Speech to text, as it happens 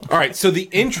All right, so the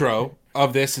intro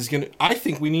of this is going to... I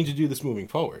think we need to do this moving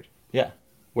forward. Yeah.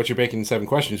 What's Your Bacon in 7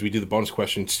 questions? We do the bonus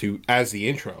questions as the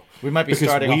intro. We might be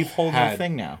starting a whole new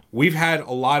thing now. We've had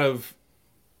a lot of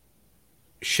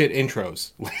shit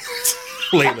intros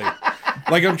lately.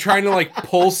 Like, I'm trying to, like,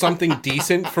 pull something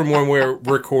decent from when we're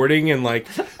recording and, like...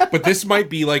 But this might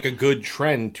be, like, a good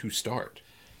trend to start.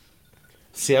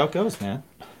 See how it goes, man.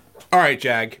 All right,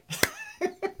 Jag.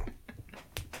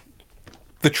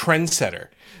 The trendsetter.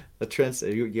 The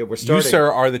trendsetter. Yeah, we're starting. You,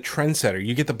 sir, are the trendsetter.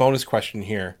 You get the bonus question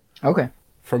here. Okay.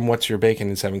 From What's Your Bacon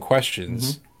in 7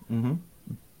 questions.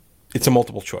 It's a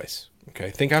multiple choice.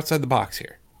 Okay, think outside the box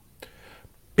here.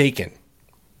 Bacon.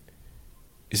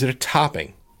 Is it a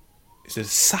topping? Is it a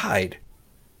side?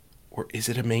 Or is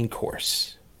it a main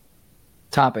course?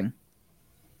 Topping.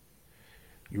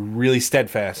 You're really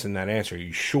steadfast in that answer. Are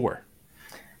you sure?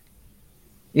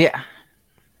 Yeah.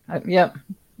 Yep.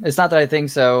 It's not that I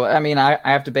think so. I mean, I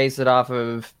have to base it off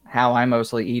of how I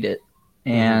mostly eat it.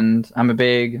 And I'm a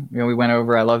big, we went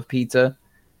over, I love pizza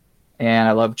and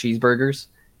I love cheeseburgers.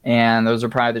 And those are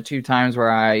probably the 2 times where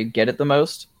I get it the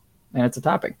most. And it's a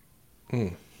topping.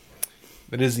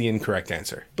 That is the incorrect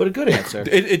answer. But a good answer.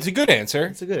 It's a good answer.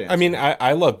 It's a good answer. I mean,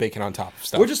 I love bacon on top of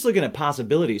stuff. We're just looking at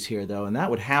possibilities here, though, and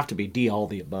that would have to be D, all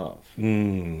the above.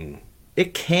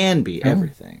 It can be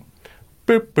everything.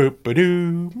 Boop, boop,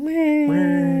 ba-doo.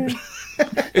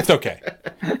 It's okay.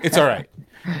 It's all right.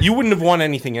 You wouldn't have won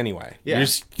anything anyway. Yeah. You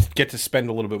just get to spend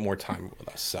a little bit more time with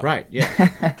us. So. Right, yeah.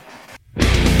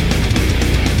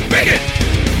 Bacon!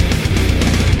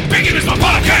 Bacon is my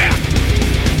podcast!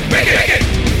 Bacon! Bacon!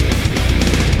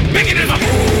 Bacon is my...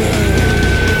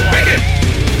 Bacon!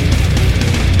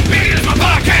 Bacon is my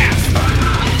podcast!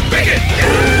 Bacon!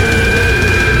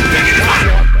 Bacon is my...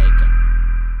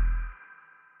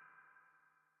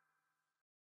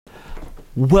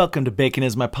 Welcome to Bacon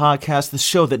is My Podcast, the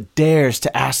show that dares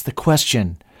to ask the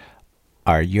question,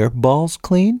 are your balls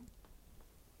clean?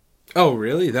 Oh,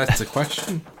 really? That's the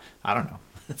question? I don't know.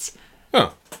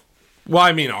 Oh. Well,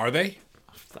 I mean, are they?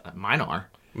 Mine are.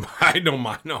 I know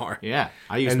mine are. Yeah,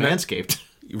 I use And Manscaped.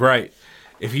 Right.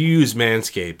 If you use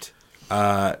Manscaped,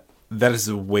 that is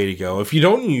the way to go. If you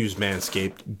don't use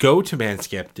Manscaped, go to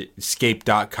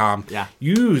manscaped.com. Yeah.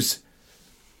 Use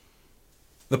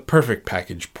the perfect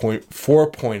package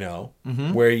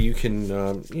 4.0, where you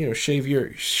can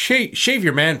shave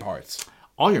your man parts.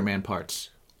 All your man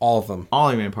parts. All of them.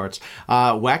 All your man parts.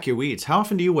 Whack your weeds. How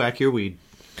often do you whack your weed?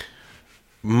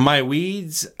 My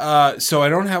weeds, so I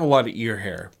don't have a lot of ear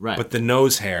hair, right? But the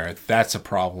nose hair, that's a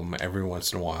problem every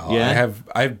once in a while. Yeah. I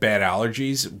have bad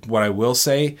allergies. What I will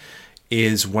say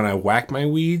is when I whack my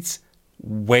weeds,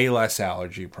 way less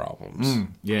allergy problems.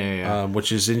 Yeah.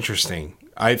 Which is interesting.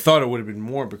 I thought it would have been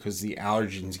more because the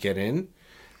allergens get in.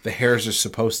 The hairs are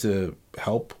supposed to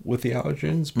help with the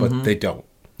allergens, but they don't.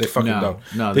 They fucking don't.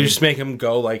 No, they just make them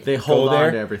go like they hold go there,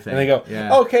 on to everything, and they go,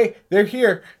 okay, they're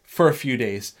here for a few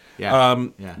days. Yeah.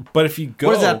 But if you go,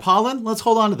 what is that, pollen? Let's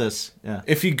hold on to this. Yeah.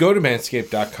 If you go to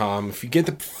manscaped.com, if you get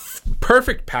the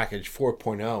perfect package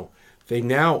 4.0, they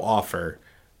now offer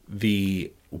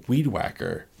the Weed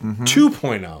Whacker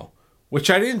 2.0, which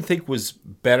I didn't think was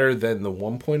better than the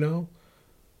 1.0,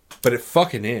 but it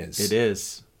fucking is. It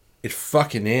is. It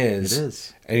fucking is. It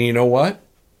is. And you know what?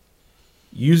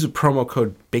 Use the promo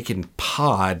code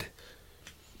BACONPOD.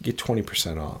 Get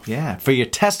 20% off. Yeah, for your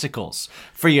testicles,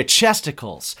 for your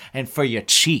chesticles, and for your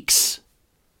cheeks.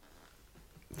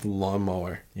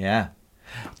 Lawnmower. Yeah.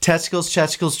 Testicles,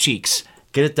 chesticles, cheeks.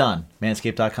 Get it done.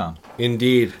 Manscaped.com.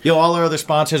 Indeed. Yo, all our other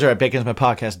sponsors are at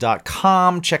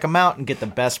baconsmypodcast.com. Check them out and get the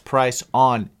best price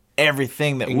on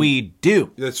everything that we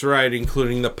do. That's right,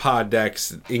 including the pod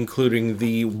decks, including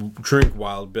the Drink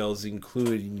Wild Bills,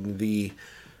 including the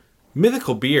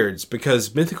Mythical Beards,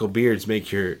 because Mythical Beards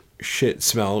make your shit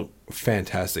smell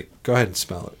fantastic. Go ahead and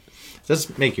smell it. It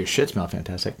doesn't make your shit smell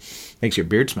fantastic. Makes your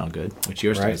beard smell good, which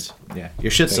yours Right. does. Yeah,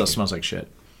 your shit still smells like shit.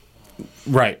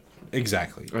 Right.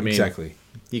 Exactly. I mean, exactly.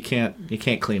 You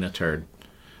can't clean a turd.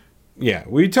 Yeah,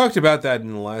 we talked about that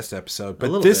in the last episode,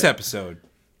 but this episode,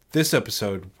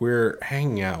 we're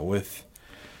hanging out with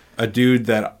a dude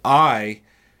that I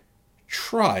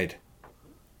tried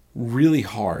really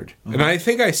hard, and I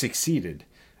think I succeeded.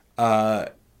 I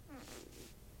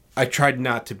tried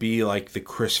not to be like the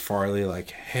Chris Farley,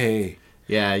 like, hey.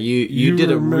 Yeah, you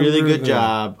did a really good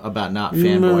job about not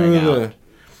fanboying out.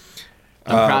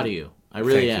 I'm proud of you. I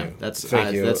really am. That's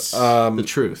the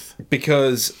truth.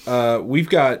 Because we've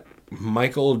got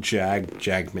Michael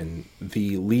Jagmin,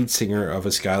 the lead singer of A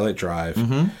Skylit Drive,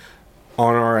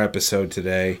 on our episode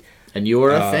today. And you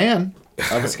were a fan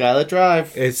of A Skylit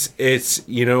Drive. It's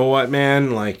you know what,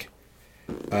 man? Like,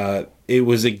 It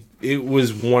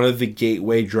was one of the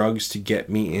gateway drugs to get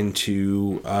me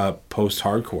into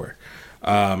post-hardcore.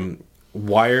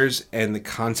 Wires and the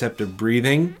Concept of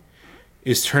Breathing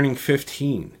is turning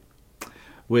 15.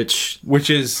 Which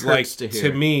is like,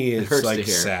 to me, it's like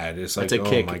sad. It's like,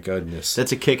 oh my goodness.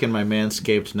 That's a kick in my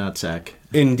manscaped nutsack.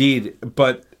 Indeed.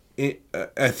 But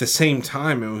at the same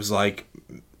time, it was like,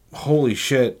 holy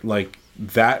shit, like,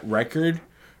 that record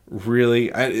really,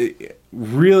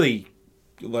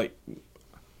 like,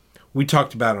 we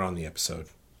talked about it on the episode.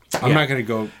 I'm not going to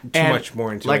go too much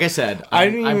more into it. Like I said,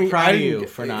 I'm proud of you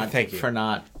for not. Thank you. For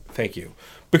not. Thank you.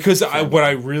 Because what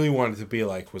I really wanted to be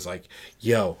like was like,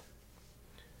 yo,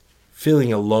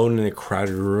 feeling alone in a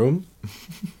crowded room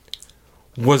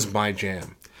was my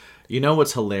jam. You know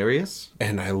what's hilarious?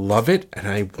 And I love it, and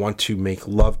I want to make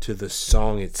love to the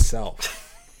song itself.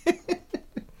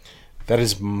 That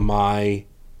is my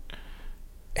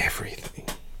everything,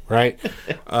 right?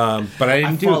 But I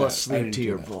didn't do that. I fall asleep to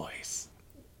your voice.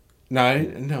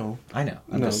 No. I know.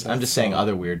 I'm just saying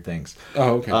other weird things.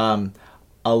 Oh, okay.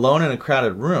 Alone in a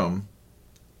Crowded Room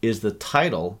is the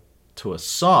title to a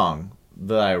song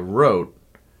that I wrote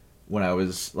when I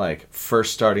was like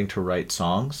first starting to write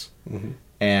songs. Mm-hmm.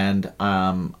 And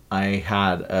I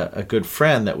had a good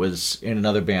friend that was in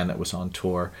another band that was on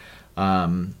tour.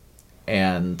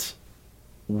 And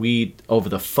we, over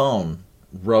the phone,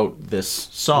 wrote this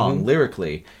song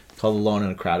lyrically called Alone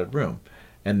in a Crowded Room.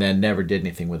 And then never did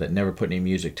anything with it, never put any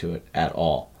music to it at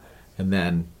all. And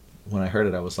then when I heard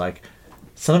it, I was like,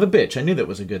 son of a bitch, I knew that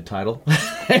was a good title.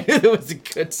 I knew it was a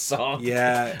good song.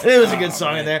 Yeah. I knew there was a good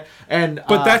song in there.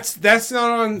 But that's not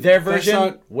on... Their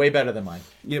version, way better than mine.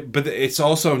 Yeah, but it's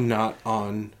also not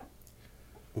on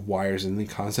Wires and the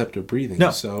Concept of Breathing.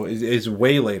 No. So it's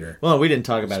way later. Well, we didn't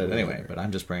talk about it anyway, but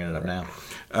I'm just bringing it up now.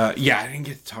 Yeah, I didn't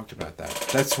get to talk about that.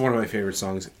 That's one of my favorite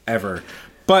songs ever.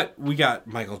 But we got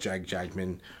Michael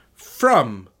Jagmin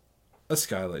from A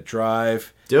Skylit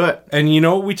Drive. Do it. And you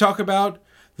know what we talk about?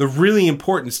 The really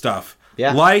important stuff.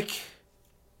 Yeah. Like...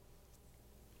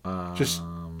 Just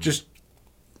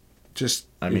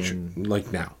I mean...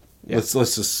 like now. Yeah.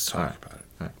 Let's just talk about it.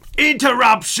 Right.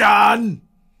 Interruption!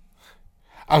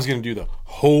 I was going to do the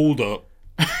hold up.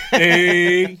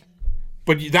 Hey.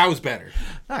 But that was better.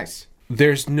 Nice.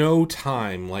 There's no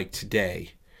time like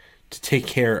today to take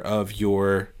care of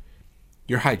your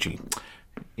hygiene.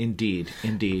 Indeed.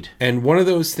 And one of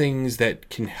those things that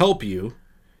can help you,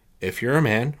 if you're a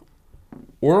man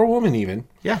or a woman even,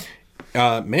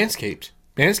 Manscaped.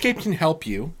 Manscaped can help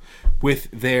you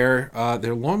with their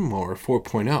Lawnmower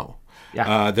 4.0.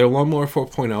 Yeah. Their Lawnmower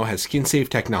 4.0 has skin-safe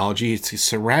technology. It's a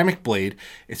ceramic blade.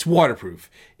 It's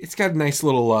waterproof. It's got a nice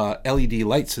little LED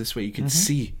light, so this way you can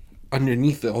see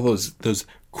underneath all those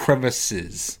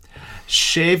crevices.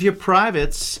 Shave your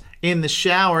privates in the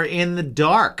shower in the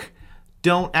dark.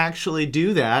 Don't actually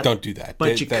do that. Don't do that.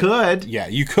 But you could. Yeah,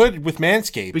 you could with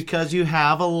Manscaped. Because you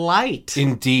have a light.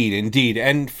 Indeed.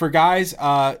 And for guys,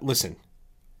 listen,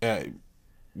 the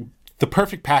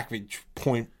perfect package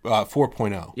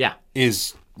 4.0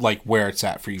 is like where it's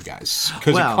at for you guys.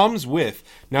 Because it comes with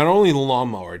not only the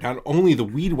lawnmower, not only the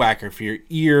weed whacker for your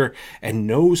ear and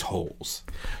nose holes.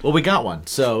 Well, we got one.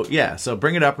 So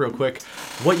bring it up real quick.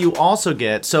 What you also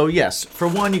get, so yes, for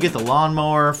one, you get the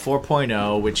Lawnmower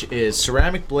 4.0, which is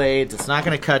ceramic blades. It's not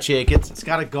going to cut you. It's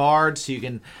got a guard so you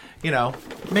can,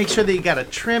 make sure that you got a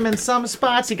trim in some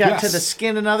spots. You got to the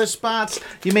skin in other spots.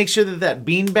 You make sure that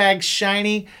beanbag's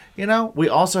shiny. We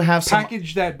also have some...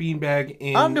 Package that beanbag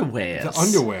in... underwear. The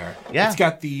underwear. Yeah. It's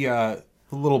got the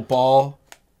little ball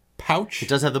pouch. It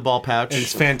does have the ball pouch. And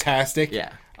it's fantastic.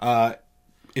 Yeah.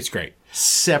 It's great.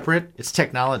 Separate. It's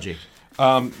technology.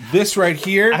 This right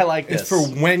here... I like this. is for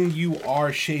when you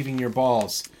are shaving your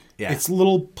balls. Yeah. It's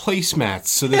little placemats,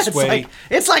 so this way...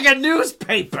 It's like a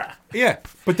newspaper. Yeah.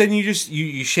 But then you just...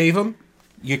 You shave them,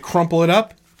 you crumple it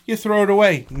up, you throw it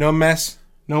away. No mess,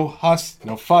 no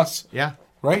fuss. Yeah.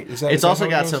 Right? It's also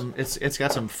got some. It's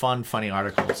got some fun, funny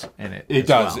articles in it. It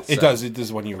does. Well, it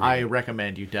does when you read. I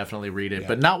recommend you definitely read it,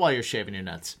 but not while you're shaving your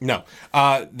nuts. No.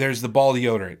 There's the ball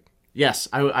deodorant. Yes,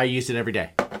 I use it every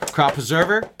day. Crop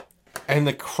preserver. And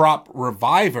the crop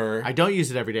reviver. I don't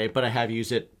use it every day, but I have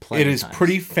used it plenty of times. It is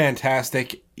pretty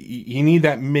fantastic. You need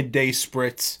that midday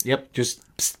spritz. Yep.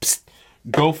 Just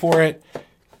go for it.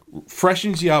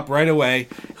 Freshens you up right away.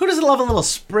 Who doesn't love a little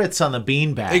spritz on the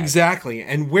beanbag? Exactly.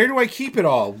 And where do I keep it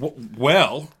all?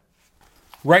 Well,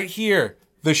 right here.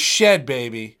 The shed,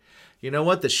 baby. You know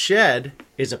what? The shed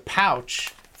is a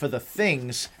pouch for the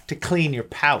things to clean your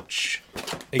pouch.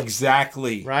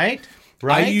 Exactly. Right?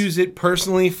 Right? I use it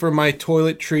personally for my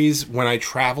toiletries when I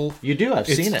travel. You do. I've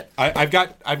seen it. I've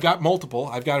got multiple.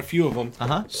 I've got a few of them.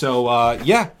 Uh-huh. So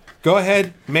yeah, go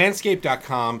ahead,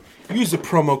 manscaped.com. Use the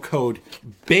promo code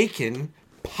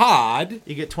BACONPOD.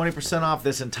 You get 20% off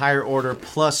this entire order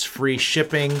plus free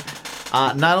shipping.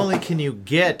 Not only can you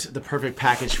get the Perfect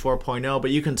Package 4.0,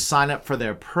 but you can sign up for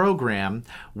their program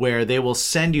where they will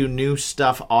send you new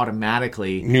stuff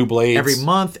automatically. New blades. Every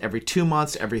month, every 2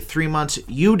 months, every 3 months.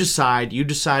 You decide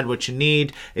what you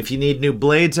need. If you need new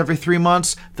blades every 3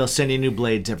 months, they'll send you new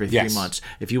blades every 3 months.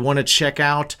 If you want to check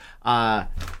out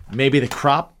maybe the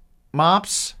crop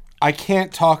mops. I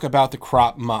can't talk about the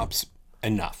crop mops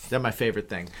enough. They're my favorite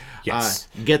thing. Yes.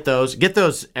 Get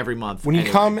those every month. When you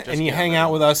anyway, come just and you get hang them.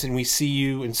 out with us and we see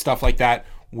you and stuff like that,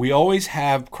 we always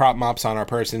have crop mops on our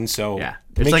person. So Yeah.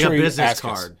 It's make like sure a you business ask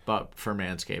us. card, but for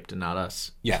Manscaped and not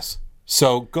us. Yes.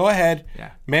 So go ahead,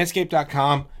 Yeah.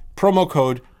 manscaped.com, promo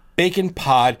code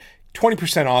BACONPOD,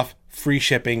 20% off, free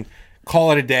shipping.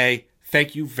 Call it a day.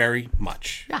 Thank you very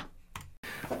much. Yeah.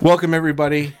 Welcome,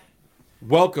 everybody.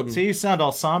 Welcome. See, you sound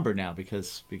all somber now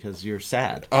because you're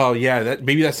sad. Oh, yeah,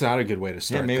 maybe that's not a good way to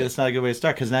start. Yeah, maybe this. that's not a good way to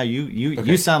start because now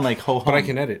you sound like ho hum. But I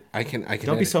can edit. I can Don't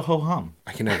edit. be so ho hum.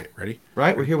 I can edit. Ready?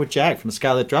 Right? We're here with Jag from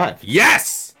Skylit Drive.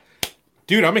 Yes!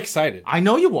 Dude, I'm excited. I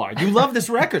know you are. You love this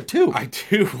record too. I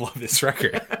do love this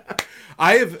record.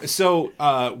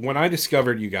 When I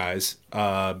discovered you guys,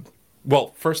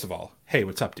 well, first of all, hey,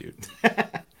 what's up, dude?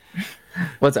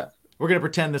 What's up? We're gonna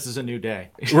pretend this is a new day.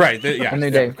 Right, yeah, A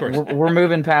new day. of course. We're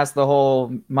moving past the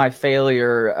whole my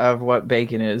failure of what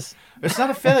bacon is. It's not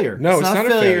a failure. No, it's not a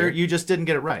failure. You just didn't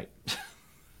get it right.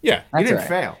 Yeah, You That's didn't right.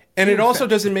 fail. and You it didn't also fail.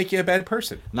 doesn't make you a bad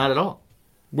person. Not at all.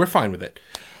 We're fine with it.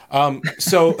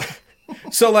 So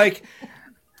like,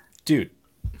 dude,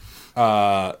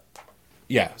 yeah.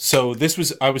 So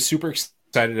I was super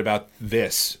excited about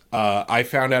this. I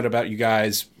found out about you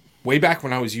guys way back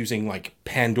when I was using like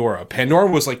Pandora. Pandora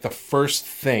was like the first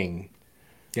thing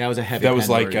Yeah, I was a heavy. that was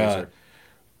Pandora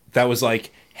like,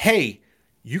 user. hey,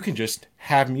 you can just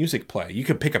have music play. You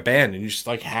could pick a band and you just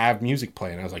like have music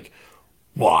play. And I was like,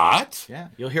 what? Yeah,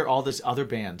 you'll hear all these other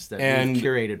bands that And- we've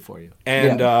curated for you.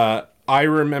 And I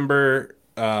remember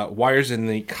Wires in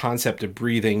the Concept of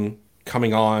Breathing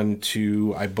coming on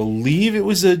to, I believe it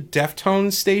was a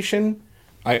Deftones station.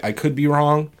 I could be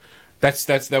wrong.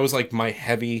 That was like my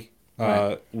heavy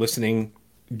listening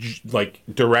like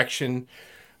direction.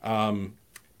 And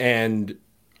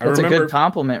I That's a remember, good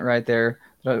compliment right there.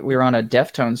 We were on a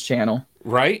Deftones channel.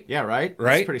 right? Yeah, right.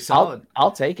 Right? That's pretty solid.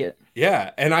 I'll take it.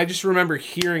 Yeah, and I just remember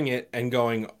hearing it and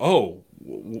going, "Oh,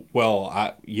 well,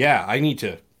 I need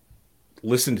to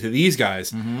listen to these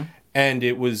guys." Mm-hmm. And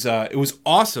it was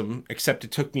awesome, except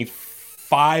it took me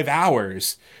 5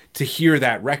 hours to hear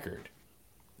that record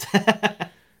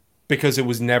because it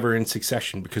was never in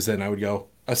succession. Because then I would go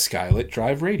a Skylit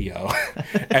Drive radio,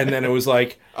 and then it was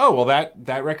like, oh well,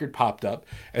 that record popped up,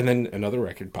 and then another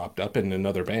record popped up, and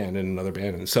another band,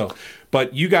 and so.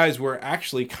 But you guys were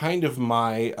actually kind of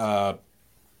my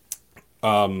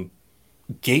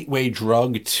gateway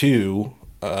drug to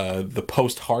the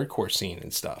post-hardcore scene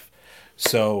and stuff.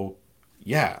 So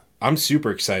yeah, I'm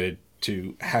super excited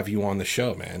to have you on the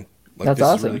show, man. Like, That's this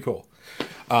awesome. is really cool.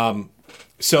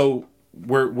 So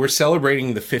we're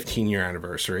celebrating the 15-year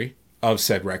anniversary of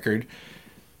said record.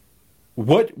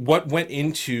 What went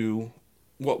into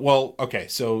what? Well, okay,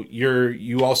 so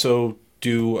you also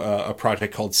do a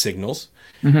project called Signals,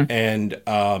 and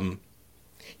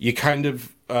you kind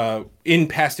of in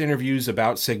past interviews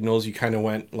about Signals, you kind of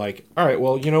went like, all right,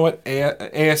 well, you know what,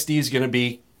 ASD is going to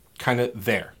be kind of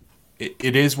there.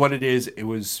 It is what it is. It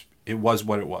was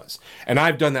what it was, and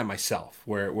I've done that myself,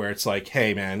 where it's like,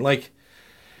 hey, man, like,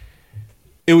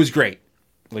 it was great.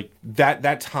 Like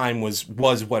that time was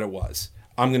what it was.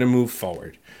 I'm gonna move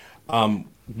forward.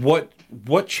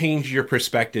 What changed your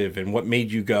perspective and what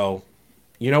made you go,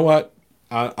 you know what?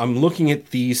 I'm looking at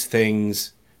these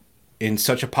things in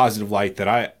such a positive light that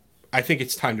I think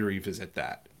it's time to revisit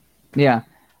that. Yeah.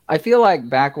 I feel like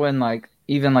back when, like,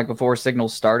 even like before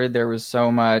Signals started, there was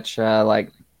so much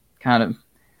like kind of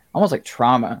almost like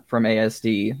trauma from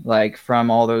ASD, like from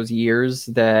all those years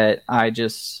that I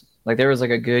just like, there was like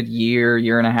a good year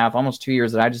and a half, almost 2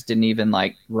 years that I just didn't even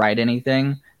like write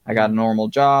anything. I got a normal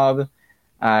job.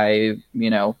 I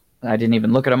didn't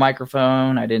even look at a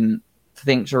microphone. I didn't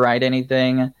think to write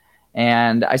anything.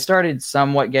 And I started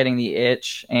somewhat getting the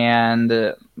itch, and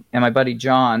my buddy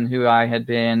John, who I had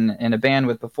been in a band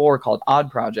with before called Odd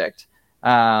Project,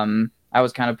 I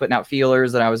was kind of putting out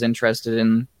feelers that I was interested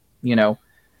in,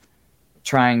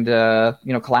 trying to,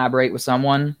 collaborate with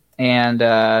someone. And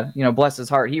bless his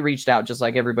heart, he reached out just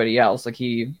like everybody else. Like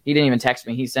he didn't even text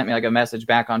me. He sent me like a message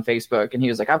back on Facebook, and he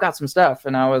was like, "I've got some stuff."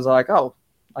 And I was like, "Oh,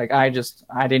 like I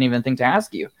didn't even think to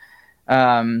ask you."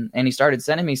 And he started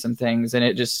sending me some things, and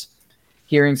it just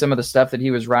hearing some of the stuff that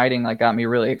he was writing like got me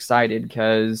really excited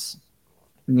because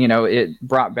it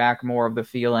brought back more of the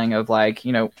feeling of like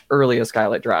early a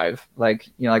Skylit Drive, like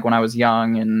like when I was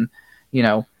young and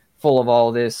full of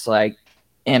all this like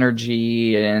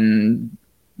energy and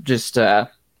just there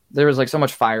was like so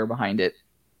much fire behind it,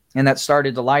 and that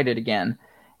started to light it again.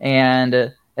 And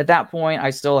at that point I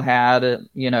still had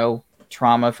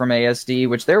trauma from ASD,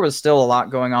 which there was still a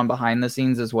lot going on behind the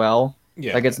scenes as well.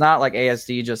 Yeah. Like it's not like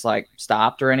ASD just like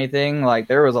stopped or anything. Like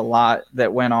there was a lot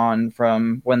that went on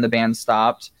from when the band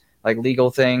stopped, like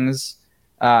legal things,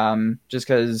 just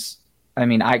because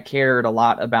I cared a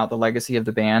lot about the legacy of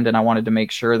the band and I wanted to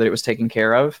make sure that it was taken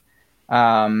care of.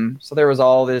 So there was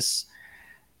all this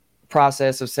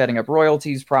process of setting up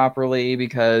royalties properly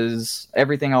because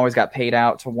everything always got paid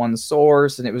out to one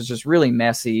source, and it was just really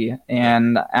messy.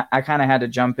 And I kind of had to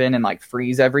jump in and like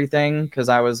freeze everything because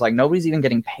I was like, nobody's even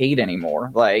getting paid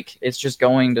anymore. Like it's just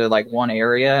going to like one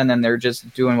area and then they're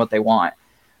just doing what they want.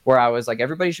 Where I was like,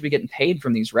 everybody should be getting paid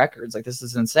from these records. Like this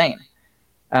is insane.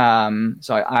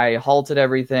 So I halted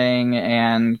everything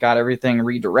and got everything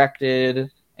redirected,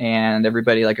 and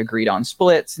everybody like agreed on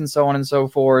splits and so on and so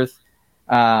forth.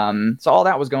 So all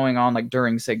that was going on like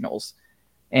during Signals,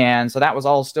 and so that was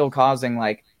all still causing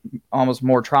like almost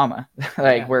more trauma,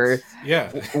 like where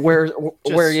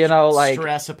like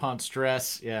stress upon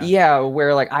stress,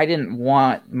 where like I didn't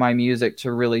want my music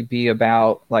to really be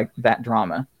about like that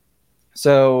drama.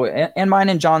 So and mine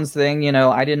and John's thing,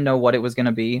 I didn't know what it was going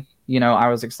to be. I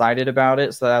was excited about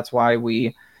it, so that's why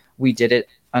we did it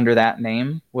under that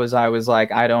name. I was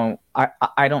like, I don't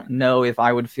know if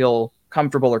I would feel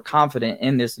comfortable or confident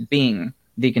in this being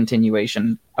the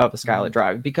continuation of a Skylit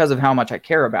Drive because of how much I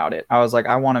care about it. I was like,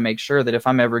 I want to make sure that if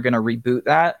I'm ever going to reboot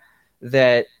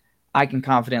that I can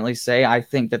confidently say I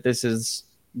think that this is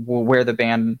where the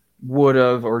band would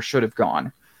have or should have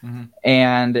gone.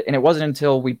 And it wasn't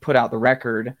until we put out the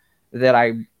record that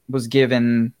I was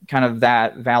given kind of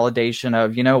that validation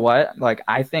of, what, like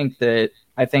I think that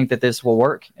this will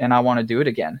work and I want to do it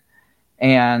again.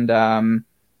 And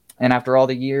after all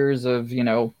the years of,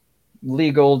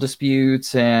 legal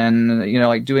disputes and,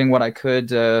 like doing what I could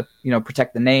to,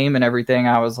 protect the name and everything,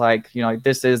 I was like, like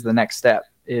this is the next step,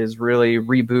 is really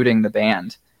rebooting the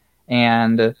band.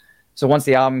 And so once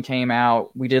the album came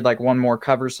out, we did like one more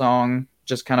cover song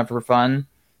just kind of for fun.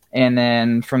 And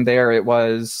then from there it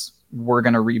was, we're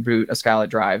going to reboot a Skylit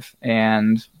Drive.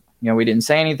 And, we didn't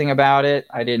say anything about it.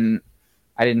 I didn't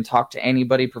talk to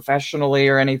anybody professionally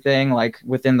or anything like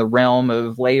within the realm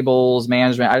of labels,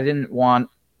 management. I didn't want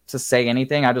to say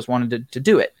anything. I just wanted to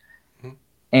do it.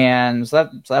 And so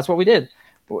that's what we did.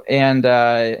 And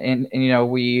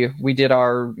we did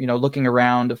our, looking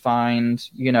around to find,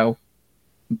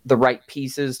 the right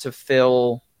pieces to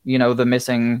fill, the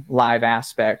missing live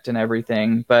aspect and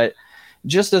everything. But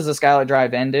just as the Skylit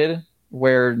Drive ended,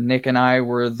 where Nick and I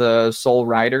were the sole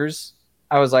writers,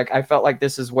 I was like, I felt like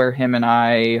this is where him and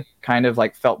I kind of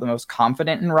like felt the most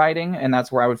confident in writing, and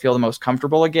that's where I would feel the most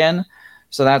comfortable again.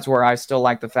 So that's where I still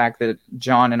like the fact that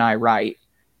John and I write.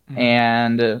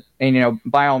 And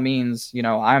by all means,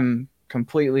 I'm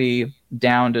completely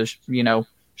down to,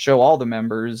 show all the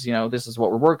members, this is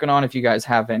what we're working on. If you guys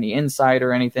have any insight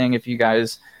or anything, if you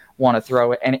guys want to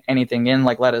throw anything in,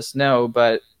 like, let us know.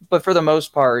 But for the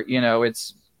most part,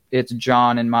 it's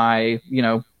John and my,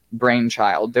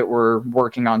 brainchild that we're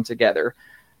working on together,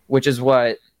 which is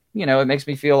what, it makes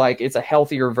me feel like it's a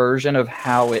healthier version of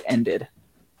how it ended.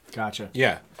 Gotcha.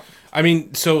 Yeah. I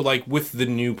mean, so like with the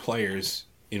new players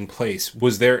in place,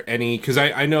 was there any, because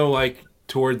I know like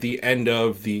toward the end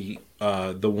of the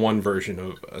one version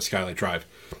of Skylit Drive,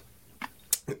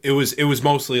 it was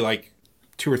mostly like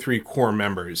 2 or 3 core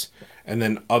members and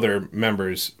then other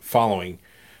members following.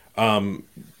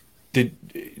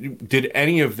 Did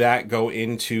any of that go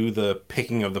into the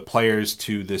picking of the players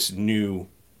to this new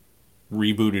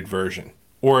rebooted version?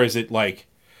 Or is it like,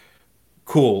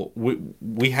 cool,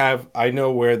 we have, I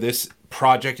know where this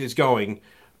project is going,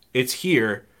 it's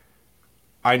here,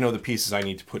 I know the pieces I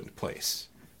need to put into place?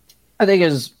 I think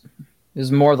is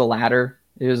more the latter.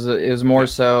 Is more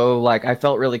so like I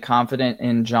felt really confident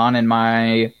in John and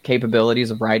my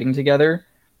capabilities of writing together.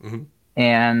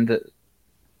 And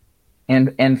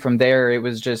from there, it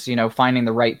was just, finding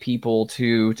the right people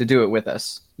to do it with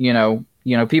us,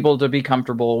 people to be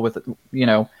comfortable with,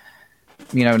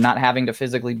 not having to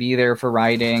physically be there for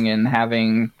writing and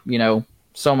having,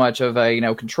 so much of a,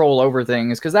 control over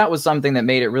things, because that was something that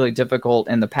made it really difficult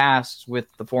in the past with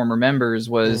the former members,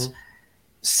 was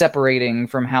separating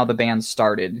from how the band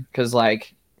started. Because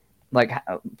like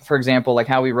for example, like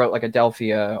how we wrote like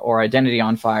Adelphia or Identity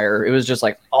on Fire, it was just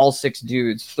like all 6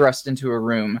 dudes thrust into a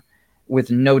room with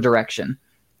no direction,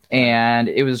 and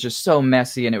it was just so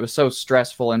messy and it was so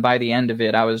stressful, and by the end of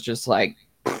it I was just like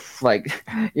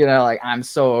I'm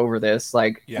so over this.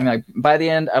 Like by the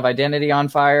end of Identity on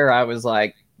Fire, I was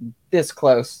like this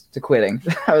close to quitting.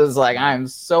 I was like, I'm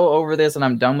so over this and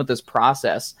I'm done with this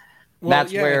process. Well,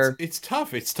 that's where it's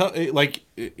tough. It's tough. Like,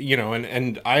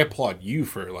 and I applaud you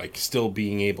for like still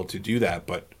being able to do that.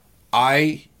 But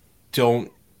I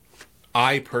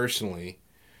personally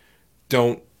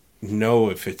don't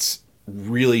know if it's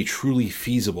really truly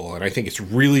feasible. And I think it's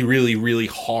really, really, really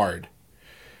hard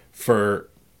for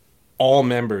all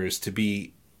members to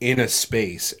be in a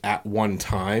space at one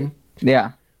time.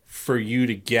 Yeah. For you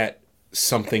to get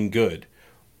something good,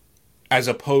 as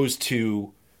opposed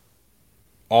to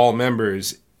all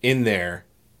members in there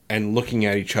and looking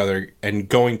at each other and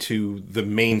going to the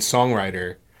main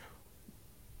songwriter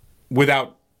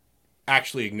without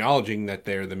actually acknowledging that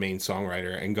they're the main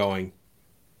songwriter and going,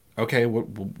 okay,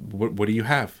 what do you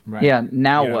have? Right. Yeah.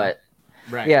 Now what?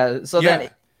 Right. Yeah. So then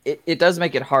it does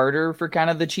make it harder for kind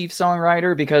of the chief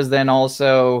songwriter, because then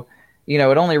also, it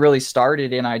only really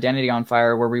started in Identity on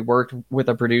Fire, where we worked with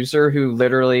a producer who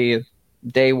literally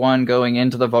day one going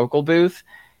into the vocal booth,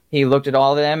 he looked at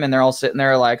all of them and they're all sitting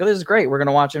there like, oh, this is great. We're going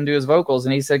to watch him do his vocals.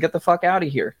 And he said, get the fuck out of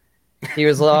here. He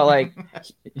was like,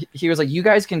 you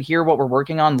guys can hear what we're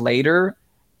working on later.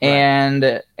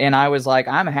 Right. And I was like,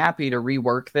 I'm happy to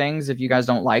rework things if you guys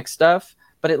don't like stuff,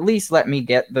 but at least let me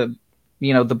get the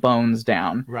bones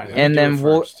down. Right. And then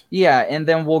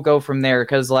we'll go from there.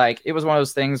 Cause like, it was one of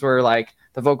those things where like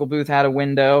the vocal booth had a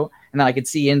window and then I could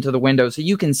see into the window. So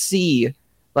you can see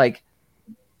like,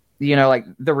 like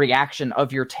the reaction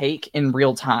of your take in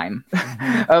real time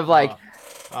of like,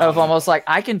 of almost like,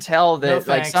 I can tell that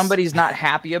like somebody's not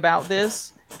happy about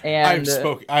this. And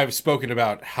I've spoken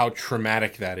about how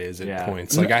traumatic that is at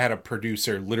points. Like I had a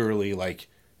producer literally like,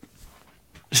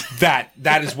 that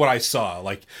is what I saw,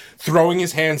 like throwing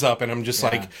his hands up, and I'm just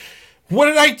like, what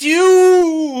did I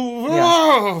do?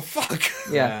 Oh, fuck.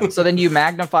 Yeah. So then you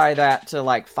magnify that to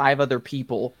like 5 other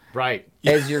people, right,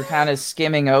 as you're kind of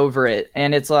skimming over it.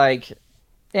 And it's like,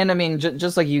 and I mean,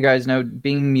 just like you guys know,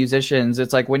 being musicians,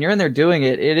 it's like when you're in there doing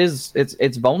it,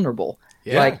 it's vulnerable.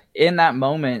 Like in that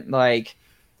moment, like,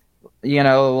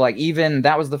 like even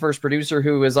that was the first producer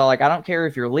who was all like, I don't care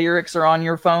if your lyrics are on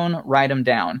your phone, write them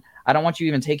down. I don't want you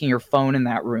even taking your phone in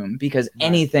that room, because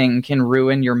anything can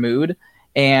ruin your mood,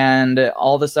 and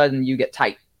all of a sudden you get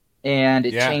tight, and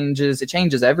it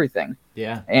changes everything.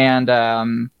 Yeah. And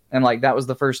like that was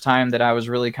the first time that I was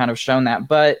really kind of shown that,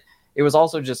 but it was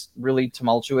also just really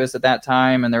tumultuous at that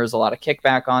time, and there was a lot of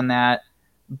kickback on that.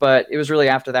 But it was really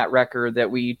after that record that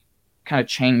we kind of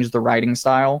changed the writing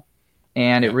style,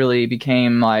 and it really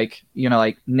became like,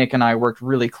 like Nick and I worked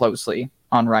really closely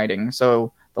on writing.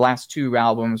 So the last 2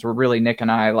 albums were really Nick and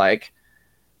I, like,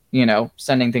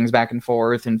 sending things back and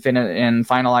forth and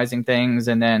finalizing things,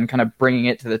 and then kind of bringing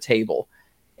it to the table.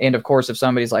 And of course, if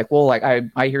somebody's like, well, like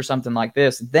I hear something like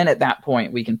this, then at that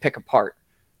point we can pick apart,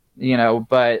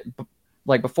 but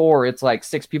like before, it's like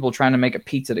 6 people trying to make a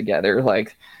pizza together.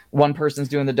 Like one person's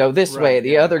doing the dough this way,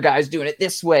 the other guy's doing it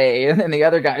this way, and then the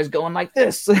other guy's going like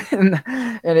this, and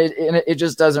it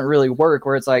just doesn't really work.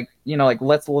 Where it's like, like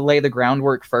let's lay the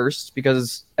groundwork first,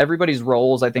 because everybody's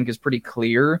roles I think is pretty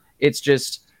clear. It's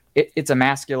just it's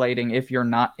emasculating if you're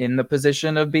not in the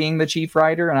position of being the chief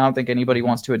writer, and I don't think anybody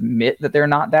wants to admit that they're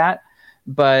not that,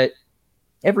 but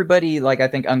everybody, like, I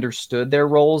think understood their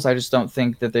roles. I just don't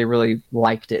think that they really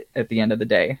liked it at the end of the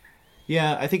day.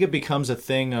 Yeah, I think it becomes a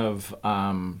thing of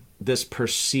this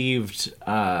perceived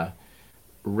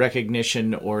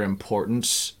recognition or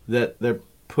importance that they're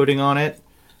putting on it,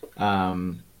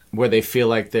 where they feel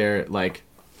like they're like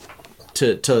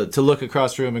to look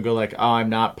across the room and go like, oh, I'm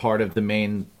not part of the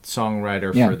main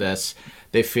songwriter for this.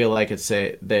 They feel like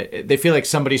they feel like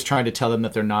somebody's trying to tell them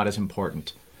that they're not as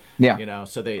important. Yeah.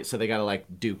 So they got to like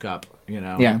duke up,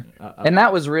 Yeah. And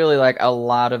that was really like a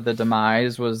lot of the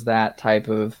demise was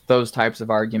those types of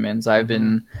arguments. I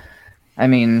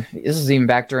mean, this is even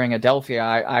back during Adelphia.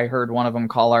 I heard one of them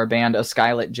call our band a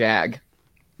Skylit Jag.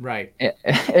 Right.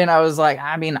 And I was like,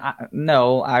 I mean,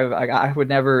 no, I would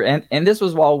never. And this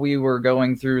was while we were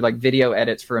going through like video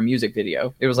edits for a music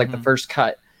video. It was like the first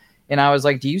cut. And I was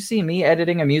like, do you see me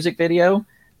editing a music video?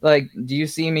 Like, do you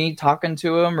see me talking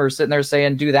to him or sitting there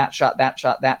saying, do that shot, that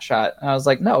shot, that shot? And I was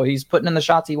like, no, he's putting in the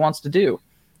shots he wants to do.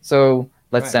 So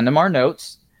Let's Right. send them our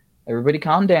notes. Everybody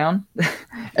calm down.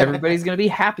 Everybody's going to be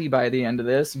happy by the end of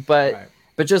this. But Right.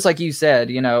 but just like you said,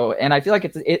 and I feel like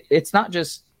it's not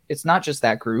just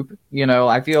that group.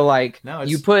 I feel like No,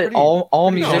 it's you put pretty- all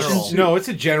pretty musicians. general. No, it's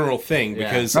a general thing Yeah.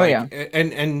 because, Oh, like, yeah.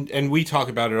 and we talk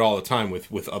about it all the time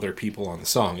with other people on the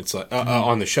song. It's like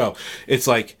on the show. It's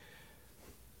like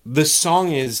the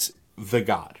song is the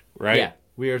god, right? Yeah,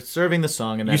 we are serving the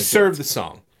song, and You serve the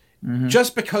song.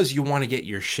 Just because you want to get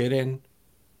your shit in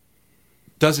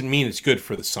doesn't mean it's good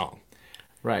for the song,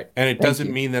 right, and it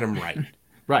doesn't mean that I'm right.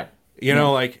 right. You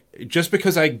know, like, just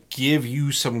because I give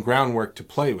you some groundwork to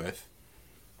play with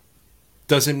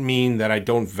doesn't mean that I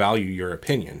don't value your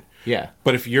opinion. Yeah,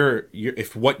 But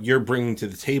if what you're bringing to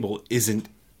the table isn't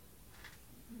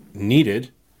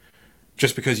needed,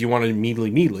 just because you want to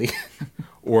meedly,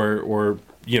 or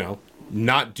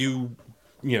not do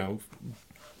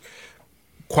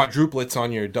quadruplets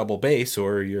on your double bass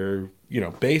or your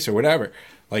bass or whatever,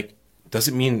 like,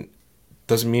 doesn't mean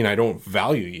I don't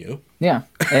value you. Yeah,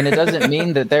 and it doesn't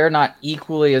mean that they're not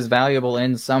equally as valuable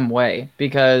in some way,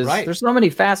 because Right. there's so many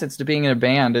facets to being in a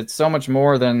band. It's so much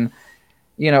more than,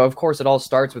 of course, it all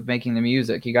starts with making the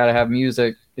music. You got to have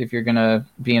music if you're going to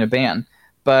be in a band.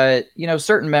 But,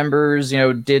 certain members,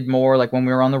 did more, like when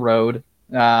we were on the road.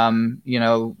 One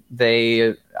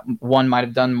might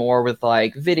have done more with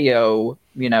like video,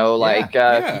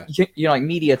 like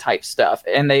media type stuff.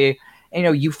 And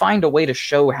you find a way to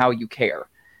show how you care,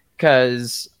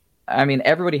 because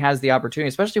everybody has the opportunity,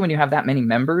 especially when you have that many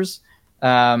members.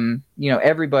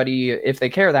 Everybody, if they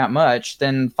care that much,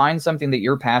 then find something that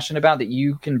you're passionate about that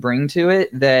you can bring to it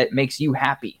that makes you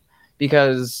happy,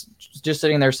 because just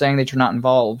sitting there saying that you're not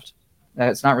involved,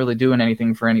 it's not really doing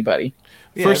anything for anybody.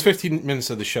 Yeah. First 15 minutes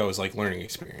of the show is like learning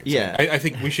experience. Yeah. I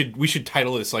think we should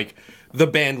title this like the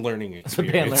band learning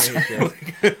experience. The band learning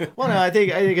show. Well, no, I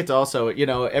think it's also,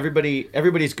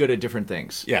 everybody's good at different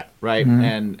things. Yeah. Right.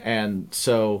 And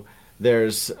so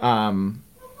there's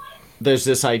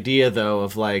this idea though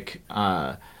of like,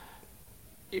 I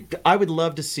would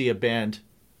love to see a band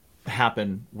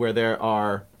happen where there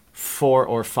are 4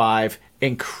 or 5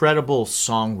 incredible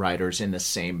songwriters in the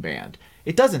same band.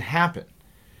 It doesn't happen.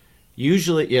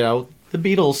 Usually, the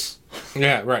Beatles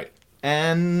Yeah, right.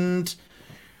 and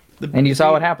You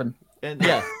saw what happened. And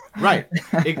yeah, right.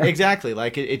 Exactly.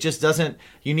 Like it just doesn't.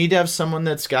 You need to have someone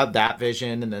that's got that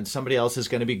vision, and then somebody else is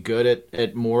going to be good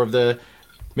at more of the.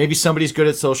 Maybe somebody's good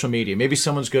at social media. Maybe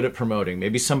someone's good at promoting.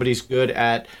 Maybe somebody's good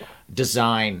at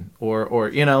design,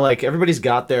 or like everybody's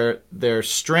got their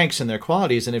strengths and their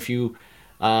qualities. And if you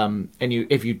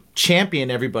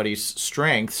champion everybody's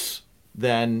strengths,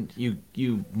 then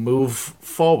you move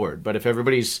forward. But if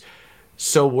everybody's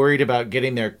so worried about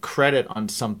getting their credit on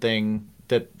something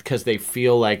that because they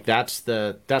feel like that's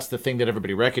the thing that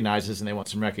everybody recognizes and they want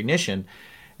some recognition,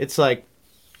 it's like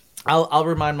I'll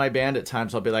remind my band at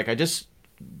times. I'll be like, I just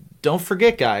don't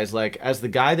forget, guys, like as the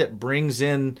guy that brings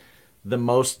in the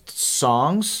most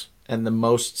songs and the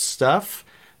most stuff,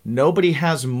 nobody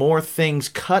has more things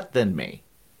cut than me.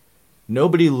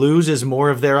 Nobody loses more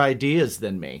of their ideas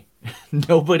than me.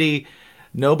 Nobody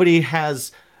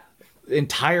has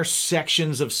entire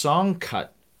sections of song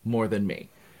cut more than me.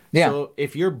 Yeah. So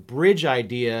if your bridge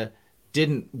idea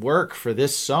didn't work for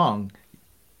this song,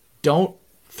 don't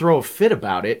throw a fit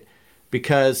about it,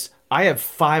 because I have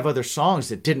 5 other songs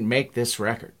that didn't make this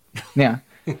record. Yeah.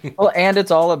 Well, and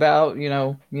it's all about,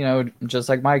 just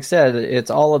like Mike said, it's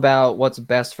all about what's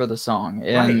best for the song.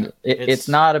 And Right. it's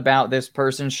not about this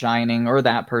person shining or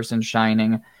that person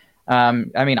shining.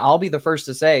 I'll be the first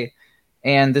to say,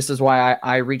 and this is why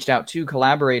I reached out to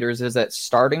collaborators, is that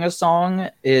starting a song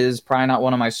is probably not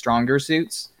one of my stronger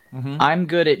suits. Mm-hmm. I'm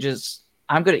good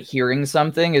at hearing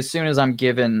something as soon as I'm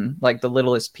given like the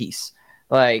littlest piece.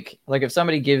 Like if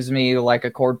somebody gives me like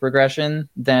a chord progression,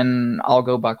 then I'll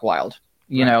go buck wild.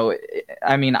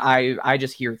 I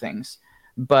just hear things,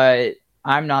 but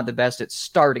I'm not the best at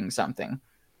starting something.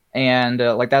 And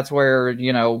that's where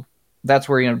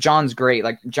John's great.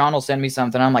 Like John will send me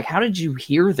something. I'm like, how did you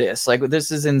hear this? Like,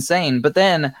 this is insane. But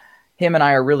then him and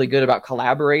I are really good about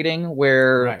collaborating,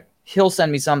 where Right. he'll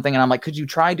send me something and I'm like, could you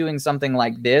try doing something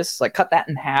like this? Like cut that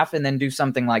in half and then do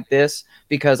something like this,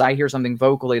 because I hear something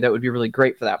vocally that would be really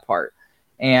great for that part.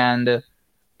 And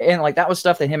like that was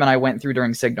stuff that him and I went through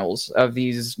during Signals, of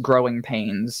these growing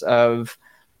pains of,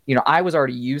 I was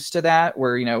already used to that,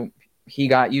 where, he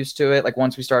got used to it. Like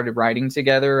once we started writing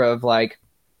together, of like,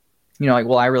 like,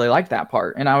 well, I really like that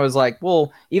part. And I was like,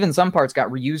 well, even some parts got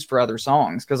reused for other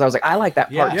songs because I was like, I like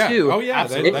that part too. Oh yeah,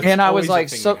 that's and I was always a like,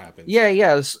 thing so that happens.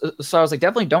 yeah. So I was like,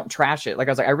 definitely don't trash it. Like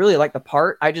I was like, I really like the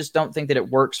part. I just don't think that it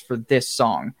works for this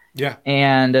song. Yeah.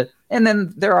 And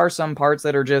then there are some parts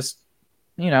that are just,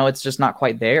 it's just not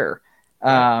quite there.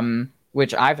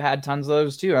 Which I've had tons of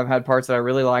those too. I've had parts that I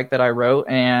really like that I wrote,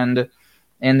 and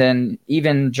then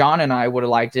even John and I would have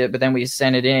liked it, but then we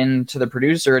sent it in to the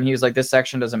producer and he was like, this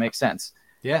section doesn't make sense.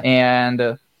 Yeah.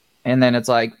 And then it's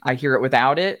like, I hear it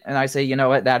without it. And I say, you know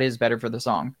what, that is better for the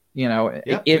song.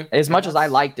 As much as I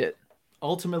liked it.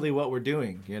 Ultimately what we're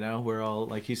doing, we're all,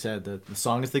 like he said, the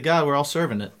song is the God, we're all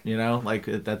serving it, like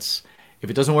that's, if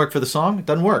it doesn't work for the song, it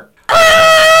doesn't work.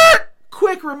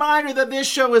 Quick reminder that this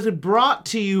show is brought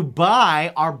to you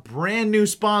by our brand new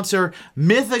sponsor,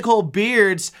 Mythical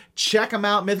Beards. Check them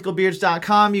out,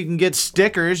 mythicalbeards.com. You can get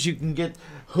stickers, you can get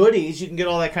hoodies, you can get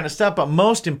all that kind of stuff, but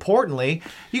most importantly,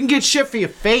 you can get shit for your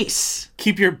face.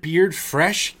 Keep your beard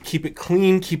fresh, keep it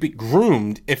clean, keep it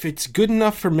groomed. If it's good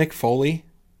enough for Mick Foley,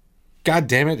 God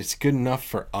damn it, it's good enough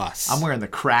for us. I'm wearing the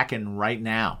Kraken right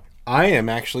now. I am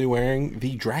actually wearing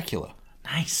the Dracula.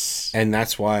 Nice. And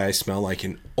that's why I smell like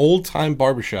an old-time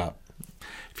barbershop.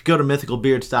 If you go to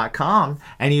mythicalbeards.com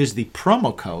and use the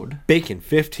promo code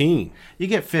BACON15, you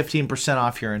get 15%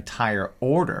 off your entire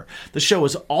order. The show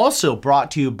is also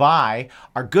brought to you by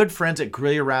our good friends at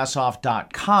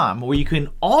GrillYourAssOff.com, where you can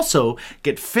also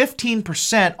get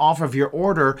 15% off of your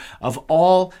order of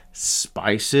all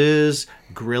spices,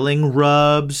 grilling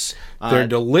rubs. They're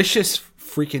delicious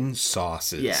freaking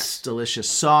sauces. Yes, delicious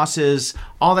sauces,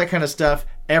 all that kind of stuff.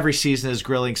 Every season is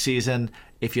grilling season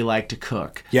if you like to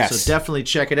cook. Yes. So definitely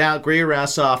check it out.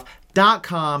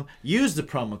 GrillYourAssOff.com. Use the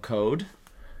promo code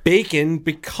BACON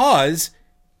because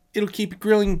it'll keep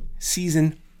grilling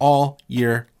season all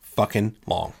year fucking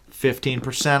long.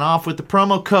 15% off with the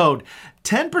promo code.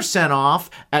 10%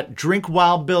 off at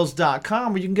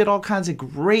drinkwildbills.com, where you can get all kinds of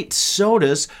great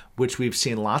sodas, which we've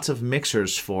seen lots of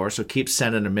mixers for. So keep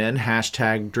sending them in.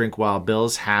 Hashtag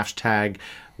drinkwildbills. Hashtag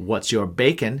what's your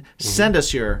bacon. Send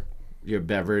us your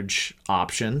beverage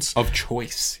options Of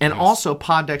choice. and also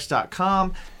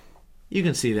poddex.com. You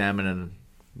can see them in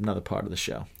another part of the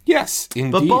show. Yes,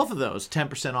 indeed. But both of those,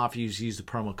 10% off, use the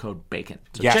promo code BACON.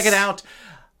 So Yes. check it out.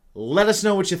 Let us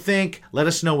know what you think. Let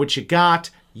us know what you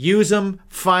got. Use them.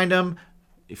 Find them.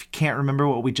 If you can't remember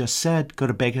what we just said, go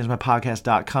to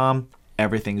baconismypodcast.com.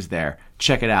 Everything's there.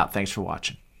 Check it out. Thanks for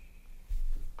watching.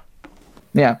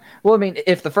 Yeah. Well, I mean,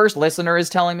 if the first listener is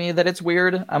telling me that it's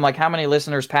weird, I'm like, how many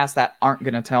listeners past that aren't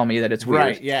going to tell me that it's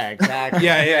weird? Yeah, exactly.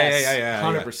 Yeah.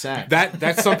 100%.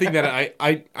 That's something that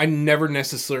I never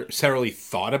necessarily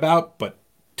thought about, but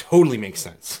totally makes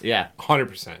sense. Yeah.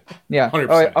 100%. Yeah.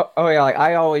 100%. Oh, yeah. Like,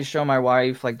 I always show my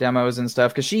wife like demos and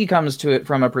stuff because she comes to it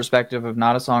from a perspective of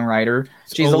not a songwriter.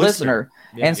 She's a listener.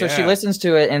 Yeah, and so she listens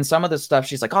to it, and some of the stuff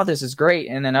she's like, oh, this is great.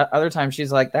 And then other times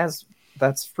she's like, that's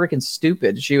freaking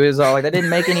stupid. She was all like, that didn't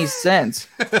make any sense.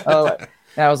 And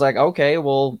I was like, okay,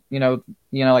 well,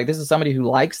 like this is somebody who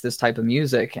likes this type of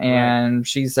music, and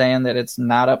she's saying that it's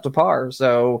not up to par.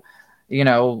 So,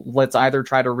 let's either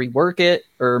try to rework it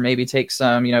or maybe take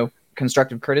some,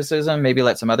 constructive criticism, maybe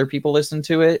let some other people listen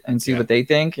to it and see what they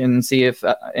think, and see if,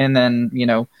 and then,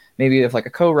 maybe if like a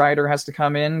co-writer has to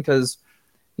come in, because,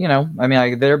 I mean,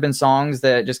 like, there have been songs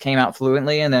that just came out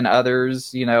fluently, and then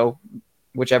others,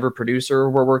 whichever producer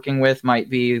we're working with might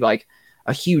be like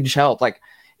a huge help. Like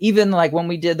even like when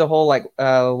we did the whole like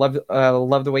love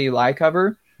the Way You Lie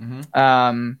cover,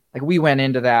 like we went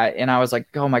into that and I was like,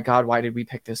 oh my God, why did we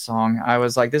pick this song? I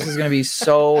was like, this is gonna be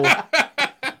so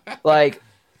like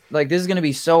this is gonna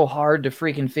be so hard to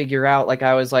freaking figure out. Like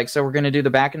I was like, so we're gonna do the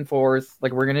back and forth,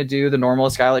 like we're gonna do the normal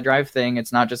Skylit Drive thing.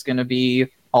 It's not just gonna be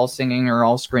all singing or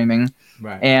all screaming.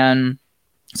 Right. And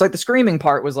it's like the screaming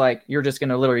part was like, you're just going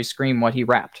to literally scream what he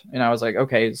rapped. And I was like,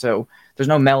 okay, so there's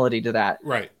no melody to that.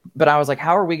 Right. But I was like,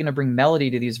 how are we going to bring melody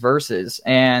to these verses?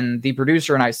 And the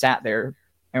producer and I sat there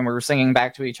and we were singing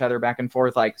back to each other, back and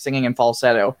forth, like singing in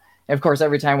falsetto. And of course,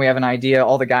 every time we have an idea,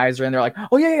 all the guys are in there like,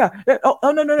 oh, yeah.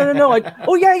 Oh, no. Like,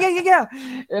 oh, yeah.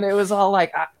 And it was all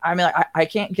like, I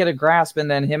can't get a grasp.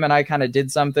 And then him and I kind of did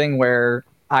something where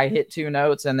I hit 2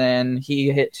 notes and then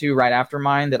he hit 2 right after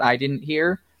mine that I didn't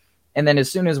hear. And then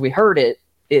as soon as we heard it,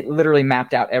 it literally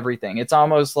mapped out everything. It's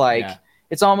almost like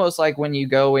when you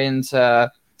go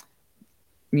into,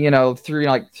 through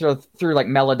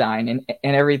Melodyne and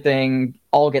everything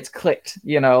all gets clicked,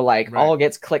 all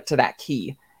gets clicked to that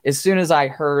key. As soon as I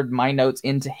heard my notes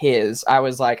into his, I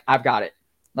was like, I've got it.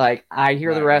 Like I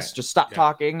hear the rest, just stop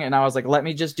talking. And I was like, let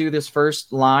me just do this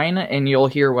first line and you'll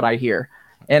hear what I hear.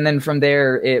 And then from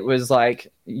there, it was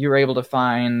like you were able to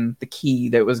find the key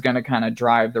that was going to kind of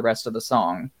drive the rest of the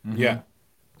song. Yeah,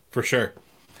 for sure.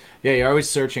 Yeah, you're always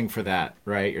searching for that,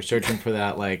 right? You're searching for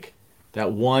that, like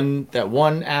that one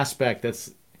aspect.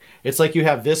 It's like you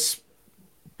have this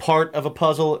part of a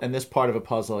puzzle and this part of a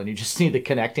puzzle, and you just need the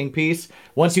connecting piece.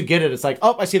 Once you get it, it's like,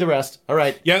 oh, I see the rest. All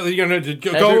right. Yeah, you're gonna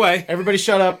go away. Everybody,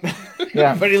 shut up.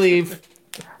 Yeah. Everybody leave.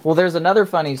 Well, there's another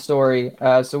funny story.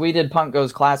 So we did Punk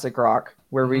Goes Classic Rock,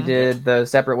 where we did the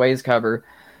Separate Ways cover.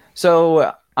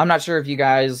 So I'm not sure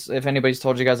if anybody's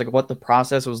told you guys like what the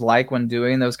process was like when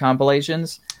doing those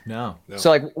compilations. No.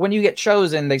 So like when you get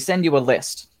chosen, they send you a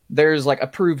list. There's like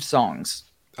approved songs.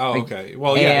 Oh, okay.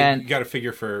 Well, yeah, you got to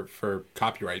figure for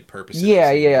copyright purposes. Yeah.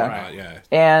 Right. Yeah.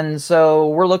 And so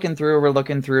we're looking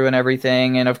through and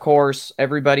everything. And of course,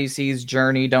 everybody sees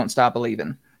Journey, Don't Stop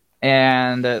Believin'.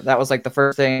 And that was like the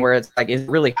first thing where it's like, is it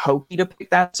really hokey to pick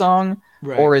that song?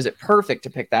 Right. Or is it perfect to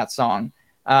pick that song?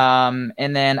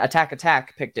 And then Attack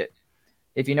Attack picked it.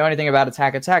 If you know anything about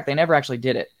Attack Attack, they never actually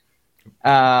did it.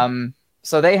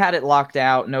 So they had it locked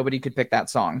out. Nobody could pick that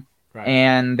song. Right.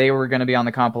 And they were going to be on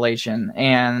the compilation.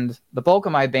 And the bulk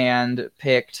of my band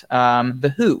picked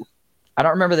The Who. I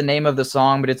don't remember the name of the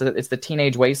song, but it's the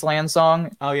Teenage Wasteland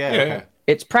song. Oh, yeah. Okay.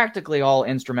 It's practically all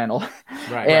instrumental.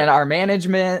 Right. And our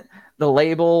management, the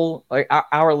label, like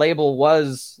our label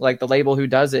was like the label who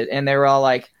does it. And they were all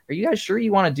like, are you guys sure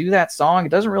you want to do that song? It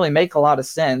doesn't really make a lot of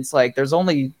sense. Like there's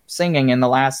only singing in the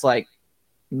last like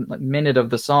minute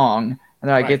of the song. And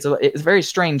they're like, it's a very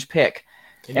strange pick.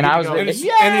 And I was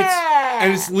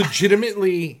and it's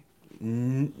legitimately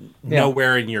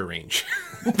nowhere in your range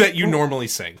that you normally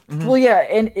sing. Well, yeah,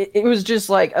 and it was just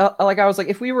like I was like,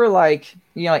 if we were like,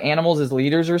 you know, like Animals as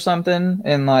leaders or something,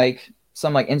 and like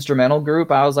some like instrumental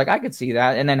group, I was like, I could see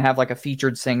that, and then have like a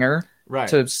featured singer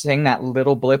to sing that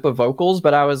little blip of vocals.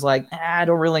 But I was like, I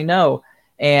don't really know.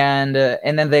 And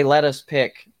then they let us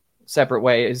pick Separate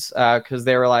Ways because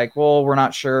they were like, well, we're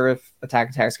not sure if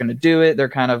Attack Attack's going to do it. They're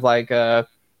kind of like a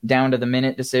down to the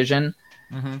minute decision.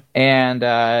 And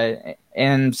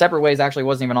Separate Ways actually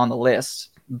wasn't even on the list,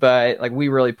 but like we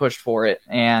really pushed for it.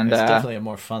 And it's definitely a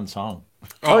more fun song.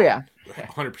 Oh yeah,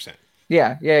 100%.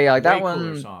 Yeah. Like that one.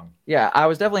 Cooler song. Yeah, I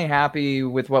was definitely happy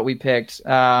with what we picked.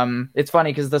 It's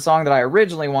funny because the song that I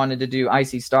originally wanted to do,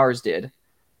 Icy Stars did.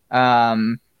 Which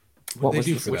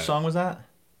song was that?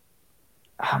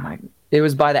 It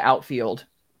was by The Outfield.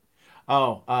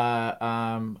 Oh,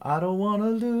 I don't want to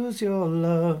lose your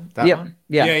love. That one?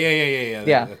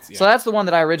 Yeah. So that's the one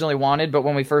that I originally wanted, but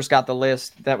when we first got the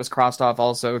list, that was crossed off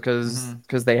also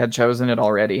because they had chosen it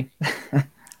already.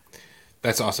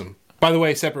 That's awesome. By the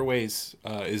way, Separate Ways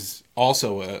is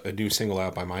also a new single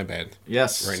out by my band.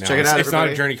 Yes, right now. Check it out. It's not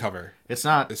a Journey cover. It's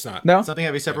not. No, Something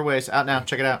Heavy. Separate Ways out now.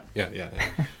 Check it out. Yeah.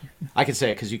 I can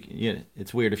say it because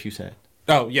it's weird if you say it.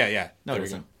 Oh yeah. No, there we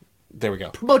go. There we go.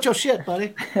 Promote your shit,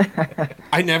 buddy.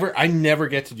 I never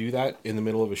get to do that in the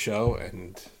middle of a show,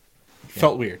 and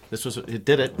felt weird. It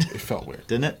did it. It felt weird,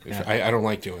 didn't it? Yeah. I don't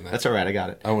like doing that. That's all right. I got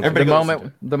it.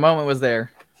 The moment was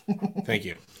there. Thank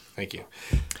you.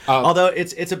 Although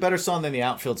it's a better song than the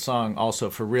Outfield song, also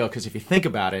for real. Because if you think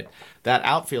about it, that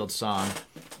Outfield song,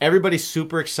 everybody's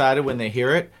super excited when they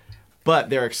hear it.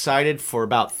 But they're excited for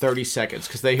about 30 seconds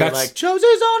because they hear like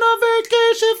Josie's on a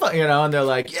vacation, and they're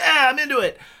like, "Yeah, I'm into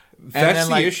it." That's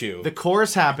the issue. The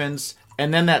chorus happens,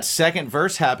 and then that second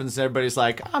verse happens, and everybody's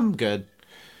like, "I'm good.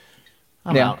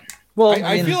 I'm out." Well,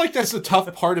 I feel like that's the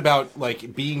tough part about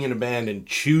like being in a band and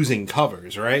choosing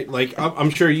covers, right? Like I'm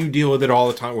sure you deal with it all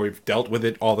the time, or you've dealt with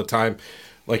it all the time.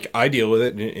 Like I deal with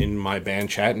it in my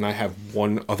band chat, and I have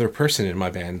one other person in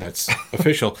my band that's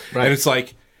official, right. And it's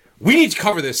like, we need to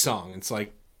cover this song. It's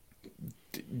like,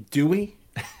 do we?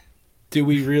 Do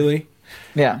we really?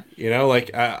 Yeah. Like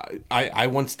I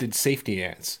once did Safety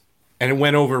Ants, and it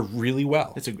went over really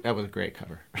well. That was a great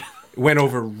cover. It went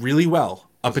over really well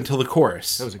up until the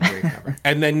chorus. That was a great cover.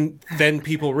 And then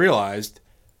people realized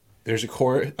there's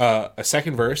a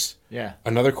second verse,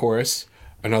 another chorus,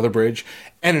 another bridge,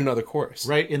 and another chorus.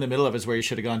 Right in the middle of it is where you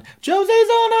should have gone, Josie's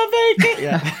on a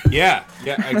vacation. Yeah,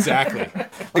 exactly.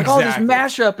 All this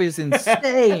mashup is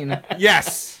insane.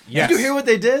 Yes. Did you hear what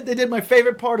they did? They did my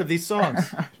favorite part of these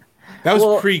songs. That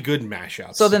was pretty good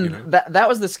mashups. So then that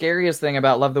was the scariest thing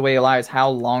about Love the Way You Lie is how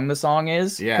long the song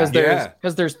is. Yeah.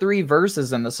 Because there's 3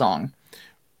 verses in the song.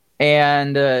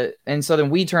 And so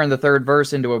then we turned the third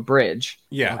verse into a bridge.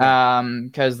 Yeah.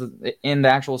 Because in the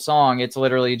actual song, it's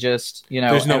literally just,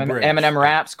 there's no bridge. Eminem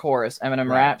raps chorus,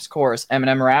 Eminem raps chorus,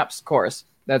 Eminem raps chorus.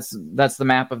 That's the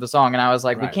map of the song. And I was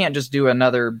like, we can't just do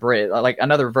another bridge, like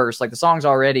another verse. Like the song's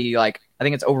already like I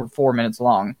think it's over 4 minutes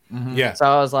long. Yeah. So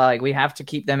I was like, we have to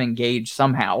keep them engaged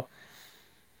somehow.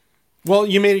 Well,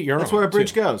 you made it your own. That's where a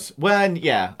bridge too. goes. When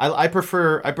I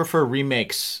prefer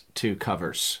remakes to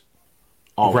covers.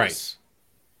 Always.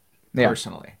 Right. Yeah.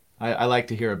 Personally, I like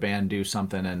to hear a band do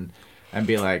something and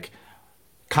be like,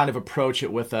 kind of approach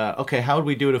it with okay, how would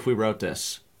we do it if we wrote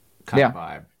this kind of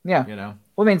vibe? Yeah. You know.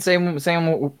 Well, I mean, same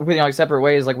with like separate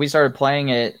ways. Like we started playing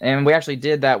it, and we actually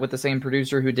did that with the same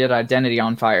producer who did Identity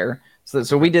on Fire.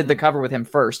 So we did the cover with him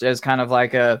first as kind of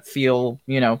like a feel,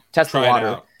 test Try the it water.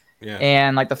 out. Yeah.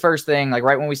 And like the first thing, like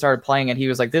right when we started playing it, he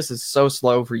was like, "This is so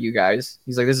slow for you guys."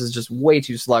 He's like, "This is just way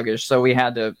too sluggish." So we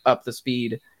had to up the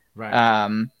speed,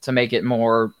 to make it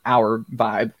more our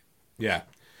vibe. Yeah.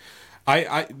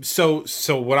 So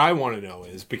what I want to know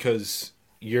is, because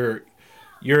you're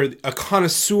a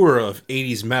connoisseur of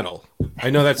 80s metal.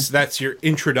 I know that's your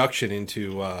introduction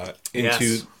into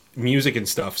Yes. music and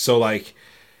stuff. So like,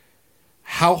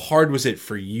 how hard was it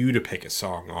for you to pick a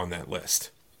song on that list?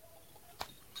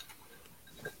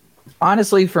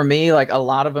 Honestly, for me, like a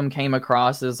lot of them came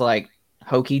across as like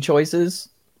hokey choices.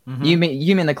 You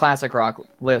mean the classic rock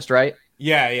list, right?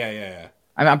 Yeah.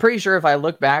 I mean, I'm pretty sure if I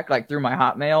look back, like through my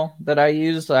Hotmail that I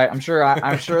used, I'm sure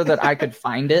that I could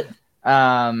find it.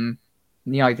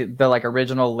 Like the like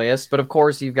original list. But of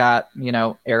course, you've got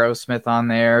Aerosmith on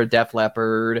there, Def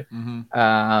Leppard,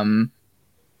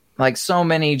 like so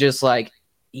many just like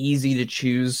easy to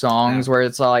choose songs where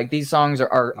it's like these songs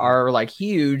are like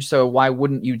huge. So why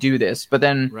wouldn't you do this? But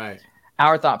then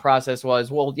our thought process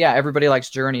was, well, yeah, everybody likes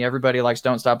Journey, everybody likes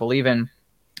Don't Stop Believin'.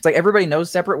 It's like everybody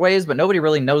knows Separate Ways, but nobody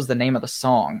really knows the name of the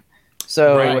song.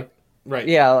 So, right.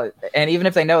 Yeah, and even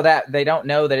if they know that, they don't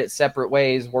know that it's Separate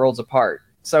Ways, Worlds Apart.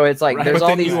 So it's like there's but all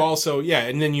then these. you also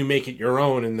and then you make it your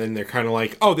own, and then they're kind of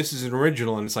like, oh, this is an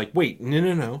original, and it's like, wait,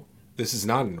 no, this is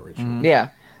not an original. Yeah.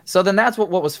 So then that's what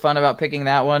was fun about picking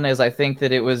that one is I think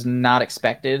that it was not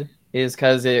expected, is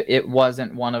because it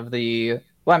wasn't one of the.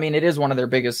 Well, I mean, it is one of their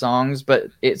biggest songs, but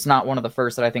it's not one of the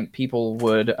first that I think people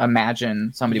would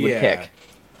imagine somebody would pick.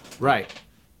 Right.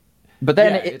 But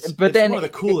then, it's one of the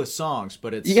coolest songs.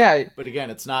 But it's But again,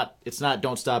 it's not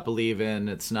Don't Stop Believin'.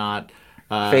 It's not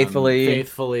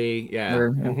Faithfully. Yeah.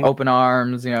 Or Open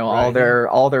Arms. All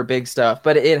their big stuff.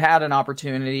 But it had an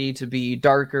opportunity to be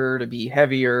darker, to be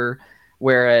heavier,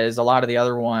 whereas a lot of the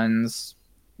other ones,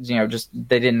 just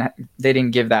they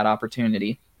didn't give that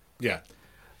opportunity. Yeah.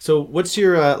 So what's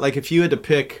your like if you had to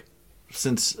pick,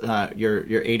 since your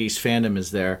 80s fandom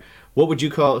is there, who would you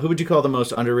call the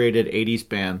most underrated 80s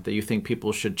band that you think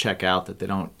people should check out that they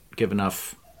don't give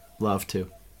enough love to?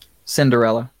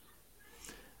 Cinderella.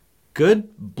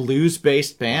 Good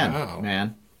blues-based band,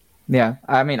 man. Yeah,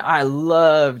 I mean, I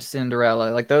loved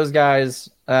Cinderella. Like those guys,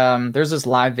 there's this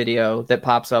live video that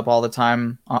pops up all the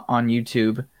time on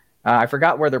YouTube. I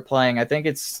forgot where they're playing. I think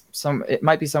it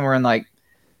might be somewhere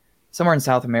in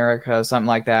South America, something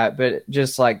like that. But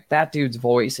just like that dude's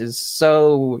voice is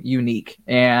so unique.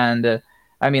 And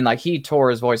I mean, like he tore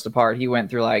his voice apart. He went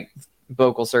through like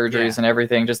vocal surgeries and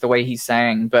everything, just the way he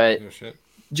sang. But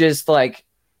just like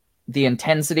the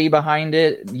intensity behind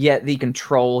it, yet the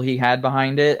control he had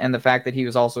behind it. And the fact that he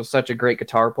was also such a great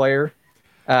guitar player.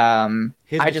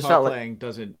 His guitar playing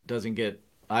doesn't get...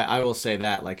 I will say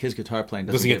that, like, his guitar playing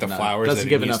doesn't get the flowers. Doesn't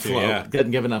give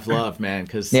enough love, man.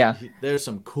 Because there's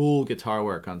some cool guitar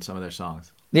work on some of their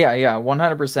songs. Yeah,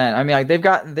 100%. I mean, like they've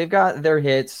got their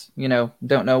hits.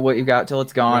 Don't know what you got till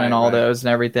it's gone, and all those and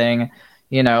everything.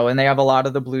 And they have a lot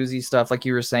of the bluesy stuff, like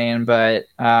you were saying. But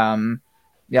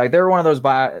they're one of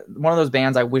those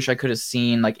bands I wish I could have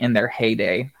seen like in their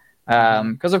heyday.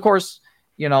 Because of course.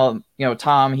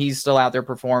 Tom, he's still out there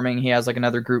performing. He has like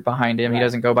another group behind him. He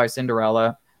doesn't go by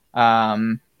Cinderella.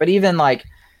 But even like,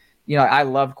 I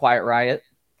love Quiet Riot.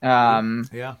 And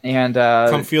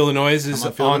Come Feel the Noise is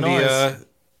on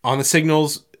the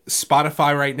Signals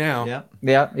Spotify right now.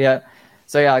 Yeah.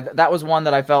 So that was one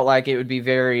that I felt like it would be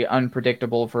very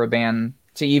unpredictable for a band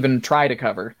to even try to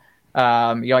cover.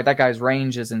 Like that guy's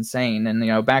range is insane.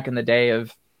 And back in the day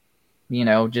of you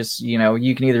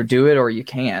can either do it or you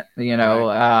can't,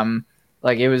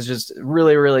 like it was just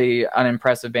really, really an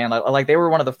impressive band. Like they were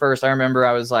one of the first. I remember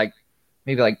I was like,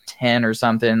 maybe like 10 or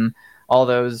something, all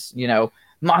those,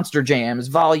 Monster Jams,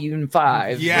 Volume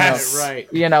 5. Yes.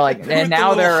 And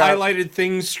now they're highlighted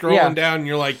things scrolling down and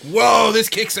you're like, whoa, this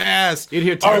kicks ass. You'd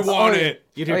hear I want it.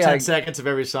 You'd hear 10 seconds of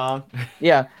every song.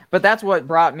 Yeah. But that's what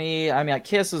brought me, I mean, like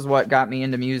Kiss is what got me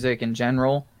into music in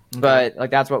general. But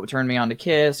like that's what turned me on to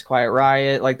Kiss, Quiet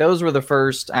Riot. Like those were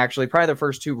probably the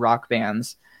first two rock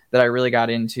bands that I really got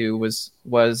into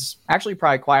was actually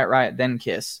probably Quiet Riot then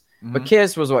Kiss. But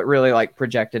Kiss was what really like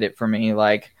projected it for me.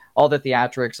 Like all the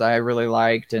theatrics I really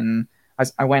liked, and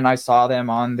I went and I saw them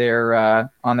on their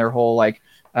whole like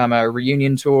a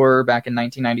reunion tour back in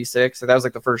 1996. So that was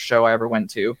like the first show I ever went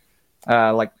to.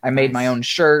 Like I made my own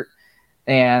shirt,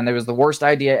 and it was the worst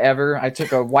idea ever. I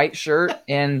took a white shirt,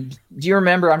 and do you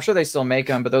remember? I'm sure they still make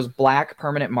them, but those black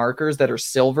permanent markers that are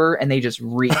silver and they just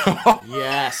reek.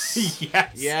 Yes.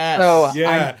 Yes. So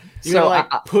Yeah. You know, like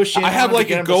push in. I have on like to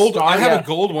get a him to gold. start. I have a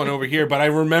gold one over here, but I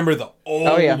remember the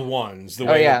old ones. The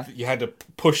way that you had to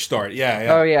push start. Yeah.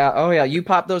 Oh yeah. You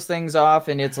pop those things off,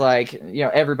 and it's like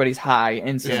everybody's high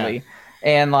instantly. Yeah.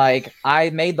 And like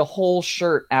I made the whole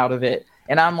shirt out of it,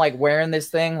 and I'm like wearing this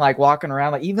thing, like walking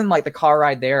around. Like even like the car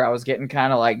ride there, I was getting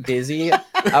kind of like dizzy.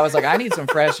 I was like, I need some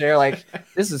fresh air. Like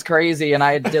this is crazy. And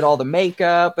I did all the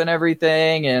makeup and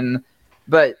everything,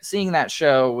 but seeing that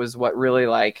show was what really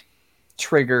like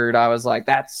triggered. I was like,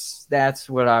 that's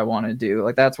what I want to do.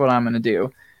 Like that's what I'm gonna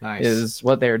do. Nice. Is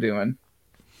what they're doing.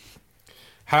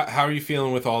 How are you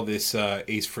feeling with all this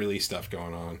Ace Frehley stuff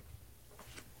going on?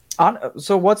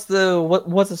 So what's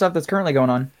the stuff that's currently going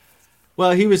on?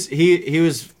 Well, he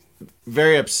was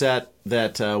very upset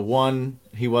that one,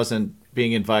 he wasn't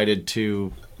being invited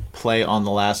to play on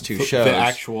the last two shows. The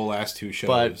actual last two shows.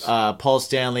 But Paul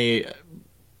Stanley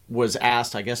was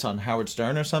asked, I guess, on Howard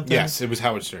Stern or something. Yes, it was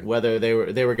Howard Stern. Whether they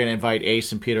were going to invite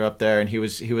Ace and Peter up there, and he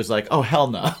was like, "Oh hell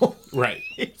no!" Right.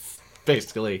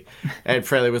 Basically, and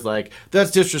Frehley was like,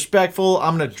 "That's disrespectful.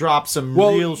 I'm gonna drop some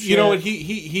real shit." You know what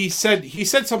he said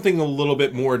something a little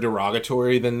bit more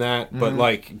derogatory than that,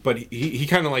 but he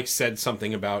kind of like said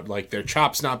something about like their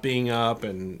chops not being up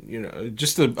and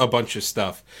just a bunch of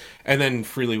stuff, and then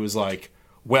Frehley was like,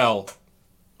 "Well,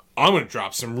 I'm gonna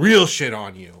drop some real shit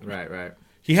on you." Right.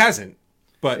 He hasn't,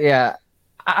 but yeah,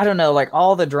 I don't know. Like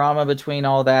all the drama between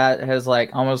all that has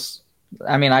like almost.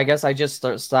 I mean, I guess I just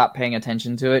stopped paying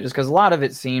attention to it just because a lot of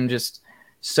it seemed just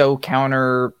so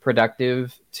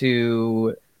counterproductive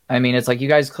to. I mean, it's like you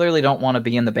guys clearly don't want to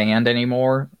be in the band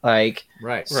anymore. Like,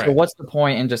 right. So what's the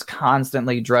point in just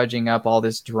constantly drudging up all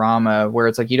this drama where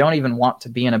it's like you don't even want to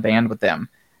be in a band with them?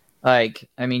 Like,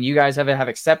 I mean, you guys have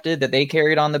accepted that they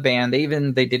carried on the band. They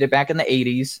did it back in the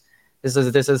 80s. This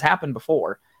has happened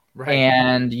before, right?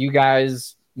 And you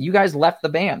guys left the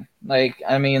band. Like,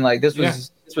 I mean, like this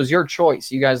was your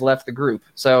choice. You guys left the group.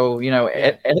 So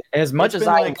as much as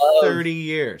I love 30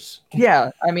 years.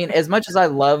 Yeah, I mean, as much as I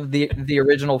love the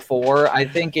original four, I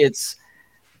think that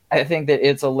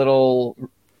it's a little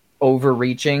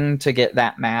overreaching to get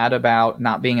that mad about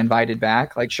not being invited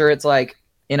back. Like, sure, it's like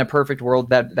in a perfect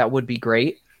world that would be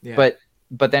great, but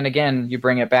then again, you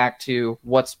bring it back to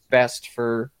what's best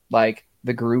for like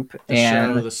the group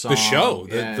and the show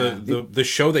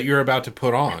that you're about to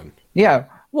put on. Yeah.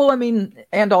 Well, I mean,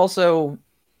 and also,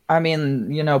 I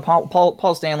mean,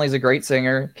 Paul Stanley's a great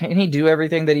singer. Can he do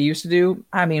everything that he used to do?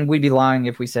 I mean, we'd be lying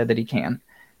if we said that he can.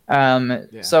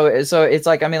 So it's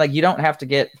like, I mean, like you don't have to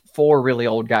get 4 really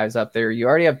old guys up there. You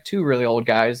already have 2 really old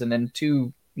guys, and then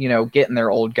 2, getting their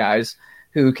old guys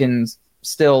who can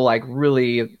still like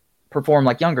really perform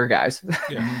like younger guys.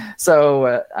 Yeah.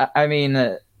 So, I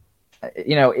mean,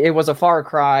 it was a far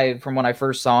cry from when I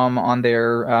first saw them on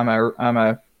their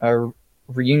a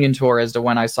reunion tour as to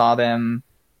when I saw them.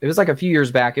 It was like a few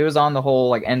years back. It was on the whole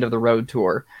like end of the road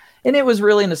tour, and it was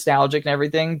really nostalgic and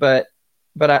everything. But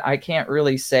I can't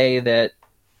really say that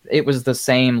it was the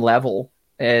same level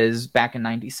as back in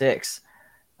 '96.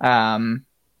 And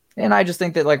I just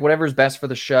think that like whatever's best for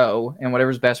the show and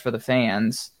whatever's best for the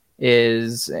fans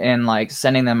is, and like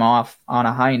sending them off on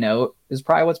a high note is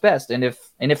probably what's best. And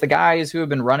if the guys who have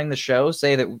been running the show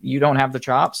say that you don't have the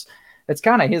chops, it's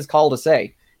kind of his call to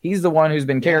say. He's the one who's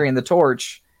been carrying the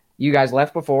torch. You guys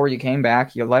left before, you came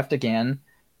back, you left again.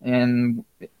 And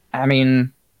I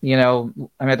mean,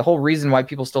 the whole reason why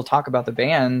people still talk about the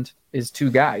band is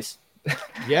 2 guys.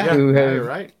 Yeah, who have, you're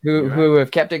right. Who have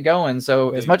kept it going.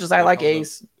 So as much as I like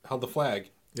Ace, held the flag.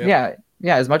 Yeah.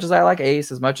 As much as I like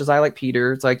Ace, as much as I like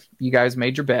Peter, it's like you guys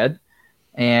made your bed,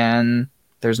 and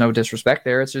there's no disrespect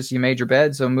there. It's just you made your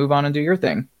bed, so move on and do your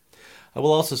thing. I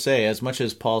will also say, as much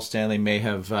as Paul Stanley may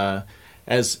have,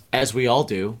 as we all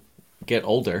do, get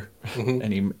older,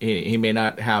 and he may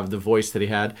not have the voice that he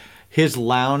had, his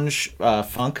lounge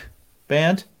funk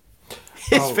band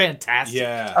is fantastic.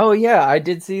 Yeah. Oh yeah, I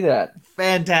did see that.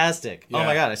 Fantastic. Yeah. Oh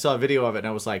my god, I saw a video of it and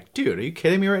I was like, dude, are you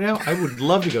kidding me right now? I would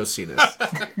love to go see this.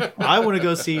 I want to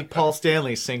go see Paul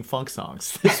Stanley sing funk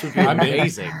songs. This would be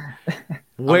amazing.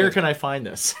 Where can I find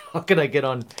this? How can I get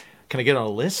on? Can I get on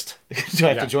a list? Do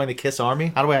I have to join the Kiss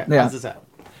Army? How does this happen?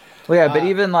 Well, yeah, but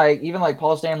even like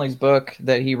Paul Stanley's book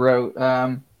that he wrote,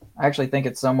 I I actually think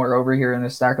it's somewhere over here in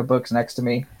this stack of books next to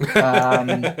me.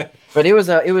 But it was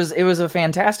a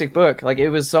fantastic book. Like, it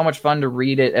was so much fun to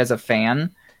read it as a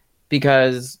fan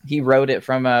because he wrote it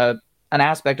from an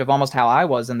aspect of almost how I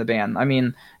was in the band. I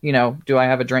mean, do I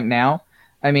have a drink now?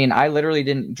 I mean, I literally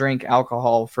didn't drink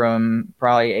alcohol from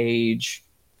probably age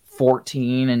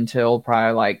 14 until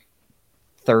probably like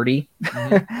 30.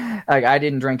 Like, I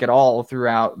didn't drink at all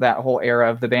throughout that whole era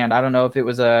of the band. I don't know if it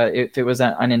was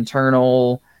an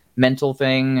internal mental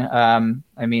thing.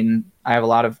 I mean, I have a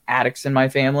lot of addicts in my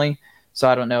family, so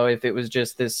I don't know if it was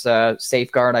just this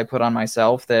safeguard I put on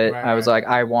myself that I was like,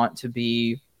 I want to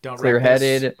be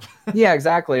clear-headed. Yeah,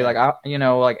 exactly. Like,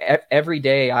 every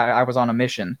day I was on a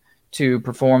mission to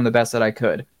perform the best that I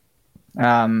could.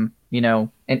 And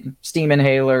steam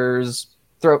inhalers,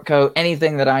 throat coat,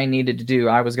 anything that I needed to do,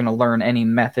 I was going to learn any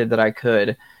method that I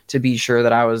could to be sure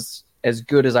that I was as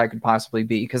good as I could possibly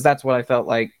be, because that's what I felt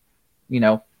like,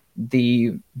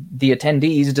 the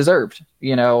attendees deserved.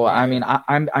 I mean,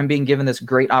 I'm being given this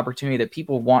great opportunity that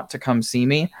people want to come see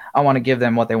me. I want to give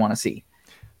them what they want to see.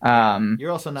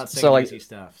 You're also not saying easy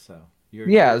stuff, so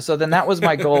so then that was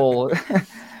my goal.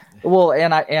 Well,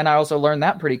 and I also learned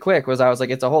that pretty quick. I was like,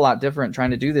 it's a whole lot different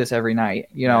trying to do this every night.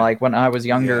 Like when I was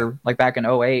younger, like back in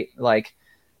 2008, like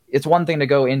it's one thing to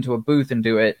go into a booth and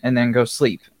do it and then go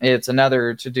sleep. It's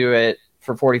another to do it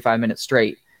for 45 minutes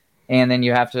straight. And then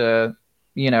you have to,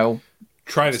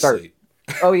 try to sleep.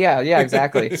 Oh yeah,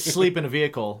 exactly. Sleep in a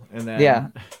vehicle and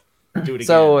then do it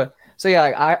again. So yeah,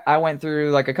 like I went through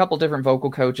like a couple different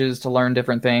vocal coaches to learn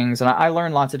different things, and I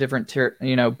learned lots of different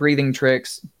breathing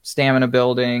tricks, stamina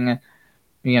building,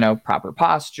 proper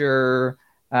posture,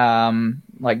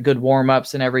 like good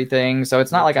warm-ups and everything. So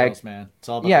it's not like drills, man. It's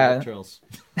all about the drills.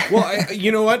 Well,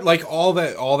 you know what? Like all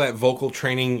that vocal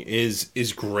training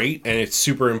is great, and it's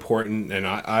super important. And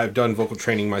I've done vocal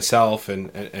training myself,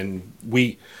 and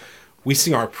we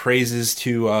sing our praises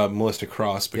to Melissa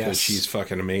Cross because she's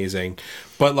fucking amazing.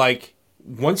 But like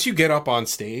once you get up on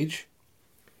stage,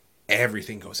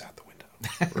 everything goes out the window,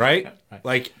 right?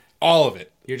 Like all of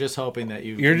it. You're just hoping that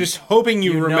you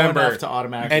remember enough to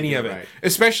automatically any of it. Right.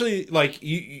 Especially like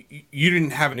you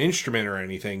didn't have an instrument or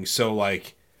anything, so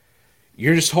like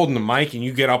you're just holding the mic and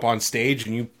you get up on stage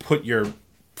and you put your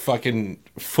fucking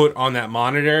foot on that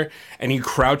monitor and you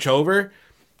crouch over.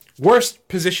 Worst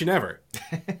position ever.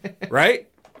 Right?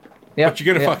 Yeah. But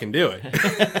you're going to fucking do it.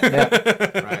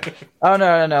 Right. Oh,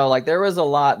 no. Like, there was a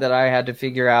lot that I had to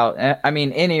figure out. I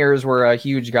mean, in-ears were a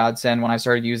huge godsend when I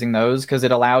started using those because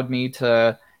it allowed me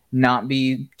to not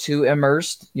be too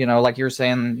immersed. Like you're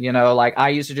saying, like I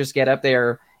used to just get up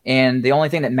there and the only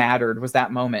thing that mattered was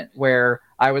that moment where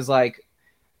I was like,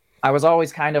 I was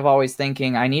always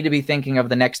thinking, I need to be thinking of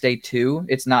the next day too.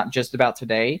 It's not just about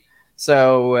today.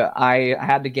 So I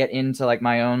had to get into like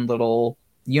my own little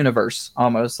universe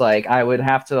almost. Like I would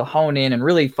have to hone in and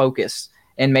really focus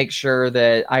and make sure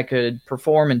that I could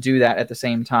perform and do that at the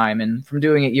same time. And from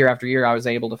doing it year after year, I was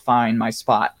able to find my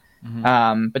spot.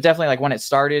 Mm-hmm. But definitely like when it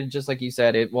started, just like you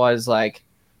said, it was like,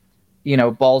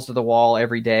 balls to the wall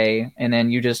every day. And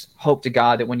then you just hope to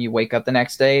God that when you wake up the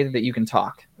next day that you can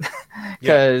talk.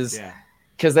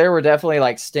 Because there were definitely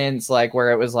like stints like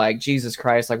where it was like, Jesus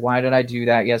Christ, like why did I do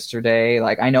that yesterday?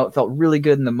 Like I know it felt really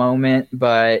good in the moment,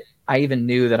 but I even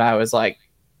knew that I was like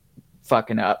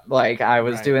fucking up. Like I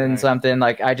was doing something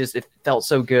like it felt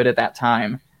so good at that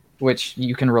time, which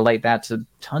you can relate that to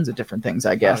tons of different things,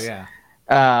 I guess. Oh, yeah.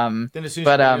 Then as soon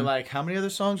as you're like, how many other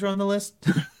songs are on the list?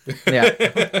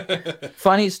 Yeah.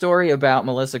 Funny story about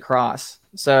Melissa Cross.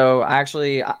 So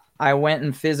actually I went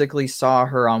and physically saw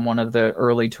her on one of the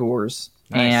early tours.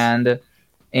 Nice.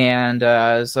 And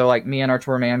so like me and our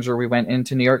tour manager, we went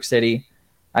into New York City.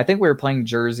 I think we were playing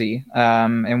Jersey.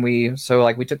 And we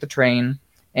took the train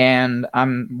and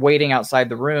I'm waiting outside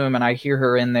the room and I hear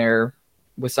her in there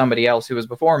with somebody else who was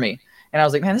before me. And I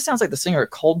was like, man, this sounds like the singer of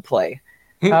Coldplay.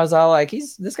 I was all like,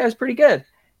 this guy's pretty good.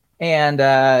 And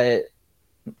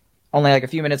only like a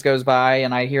few minutes goes by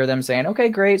and I hear them saying, okay,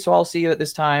 great. So I'll see you at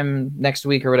this time next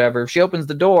week or whatever. She opens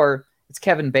the door. It's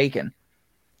Kevin Bacon.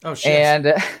 Oh, shit.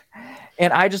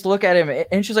 And I just look at him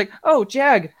and she's like, oh,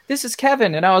 Jag, this is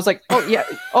Kevin. And I was like,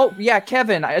 oh, yeah,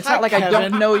 Kevin. It's not like Kevin. I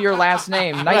don't know your last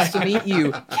name. Nice to meet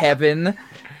you, Kevin.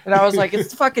 And I was like,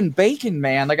 it's fucking Bacon,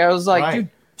 man. Like, I was like, dude,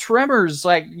 Tremors,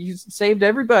 like, you saved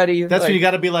everybody. That's like, when you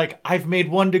got to be like, I've made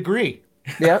 1 degree.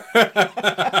 Yep.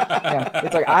 Yeah.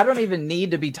 It's like, I don't even need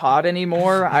to be taught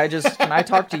anymore. Can I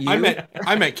talk to you?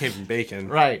 I met Kevin Bacon.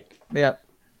 Right. Yep.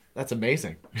 That's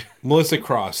amazing. Melissa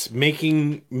Cross,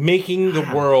 making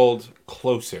the world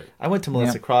closer. I went to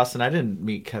Melissa Cross and I didn't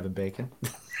meet Kevin Bacon.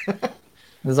 It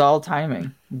was all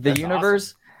timing. The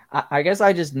universe. Awesome. I guess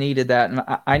I just needed that. And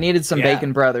I needed some Yeah.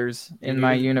 Bacon Brothers in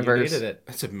my universe. You needed it.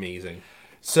 That's amazing.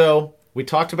 So we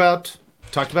talked about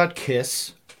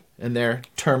Kiss and their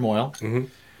turmoil.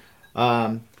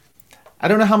 I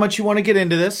don't know how much you want to get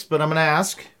into this, but I'm going to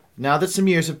ask. Now that some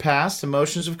years have passed,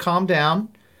 emotions have calmed down.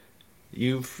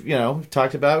 You've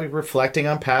talked about reflecting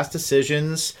on past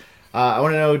decisions. I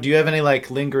want to know: do you have any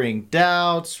like lingering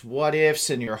doubts, what ifs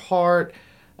in your heart,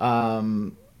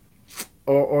 or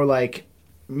like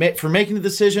for making the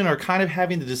decision, or kind of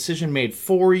having the decision made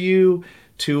for you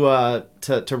to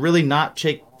really not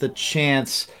take the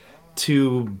chance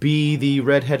to be the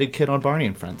redheaded kid on Barney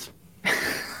and Friends?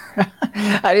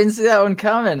 I didn't see that one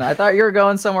coming. I thought you were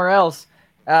going somewhere else.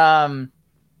 I'm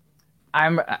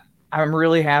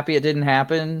really happy it didn't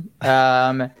happen.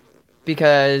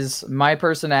 Because my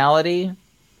personality,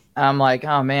 I'm like,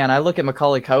 oh man, I look at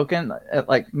Macaulay Culkin,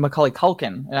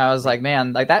 and I was like,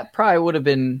 man, like that probably would have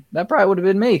been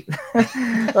me.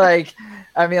 Like,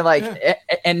 I mean, like,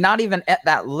 and not even at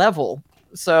that level.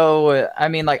 So, I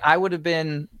mean, like, I would have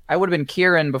been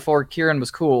Kieran before Kieran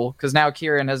was cool, because now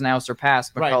Kieran has now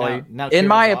surpassed Macaulay. Right, now in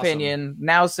my Kieran's opinion,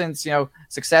 now since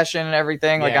Succession and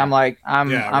everything, like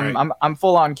Yeah. I'm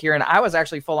full on Kieran. I was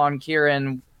actually full on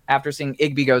Kieran after seeing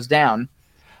Igby Goes Down.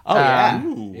 Oh yeah,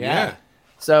 Ooh, yeah.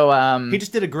 So He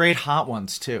just did a great Hot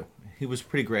Ones too. He was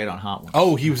pretty great on Hot Ones.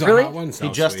 Oh, he was on Really? Hot Ones. he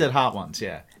just did Hot Ones.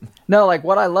 Yeah. no, like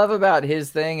what I love about his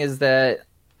thing is that,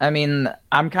 I mean,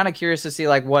 I'm kind of curious to see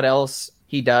like what else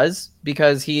he does,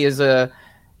 because he is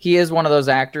one of those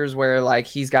actors where like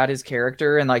he's got his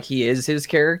character and like he is his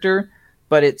character,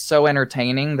 but it's so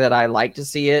entertaining that I like to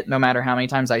see it no matter how many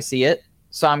times I see it.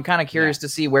 So I'm kind of curious to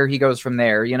see where he goes from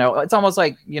there. It's almost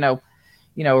like,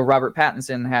 Robert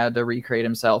Pattinson had to recreate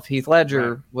himself. Heath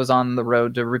Ledger was on the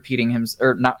road to recreating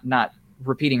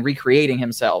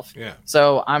himself. Yeah.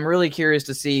 So I'm really curious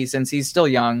to see, since he's still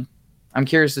young, I'm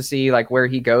curious to see like where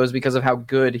he goes because of how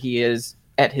good he is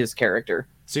at his character.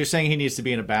 So you're saying he needs to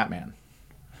be in a Batman?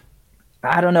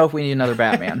 I don't know if we need another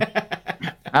Batman.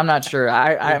 I'm not sure.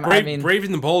 I mean, Brave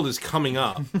and the Bold is coming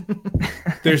up.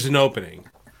 There's an opening.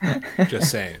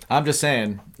 Just saying. I'm just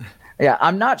saying. yeah,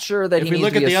 I'm not sure that If he we needs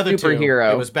look to at be the a other superhero.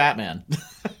 two, it was Batman.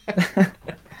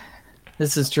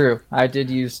 This is true. I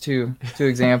did use two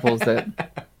examples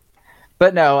that,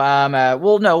 but no.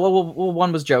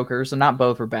 One was Joker, so not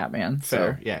both were Batman.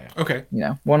 Fair. So Yeah. Okay.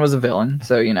 one was a villain.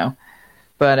 So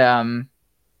but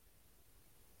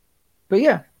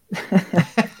yeah.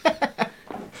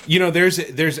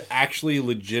 There's actually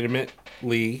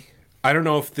legitimately, I don't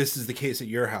know if this is the case at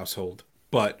your household,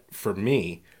 but for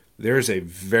me, there's a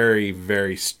very,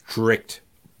 very strict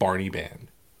Barney ban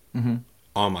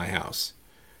on my house,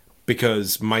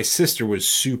 because my sister was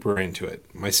super into it.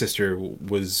 My sister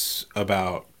was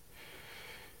about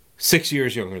 6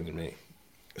 years younger than me.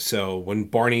 So when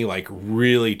Barney like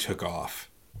really took off,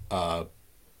 I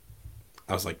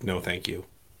was like, no, thank you.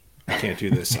 I can't do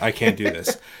this. I can't do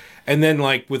this. And then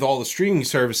like with all the streaming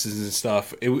services and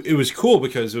stuff, it was cool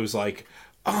because it was like,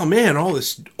 oh man, all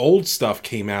this old stuff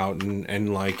came out,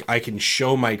 and like I can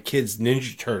show my kids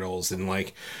Ninja Turtles, and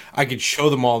like I could show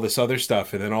them all this other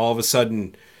stuff. And then all of a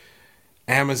sudden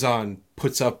Amazon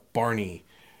puts up Barney,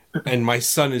 and my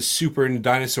son is super into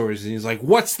dinosaurs, and he's like,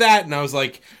 what's that? And I was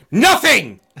like,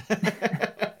 nothing.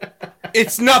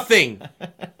 It's nothing.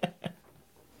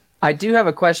 I do have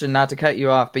a question, not to cut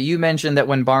you off, but you mentioned that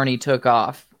when Barney took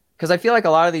off, because I feel like a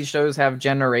lot of these shows have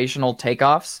generational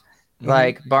takeoffs.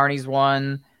 Like Barney's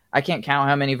one. I can't count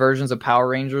how many versions of Power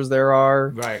Rangers there are.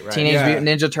 Right. Teenage Mutant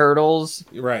Ninja Turtles.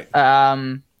 Right.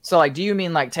 So like, do you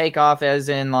mean like takeoff as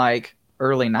in like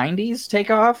early 90s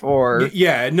takeoff, or?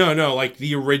 Yeah, no, like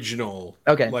the original.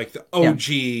 Okay. Like the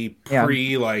OG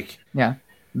pre, like. Yeah.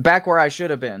 Back where I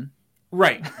should have been.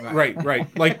 Right.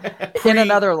 Like In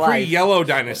another life. Pre-yellow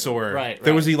dinosaur. Right.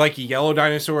 There was like a yellow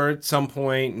dinosaur at some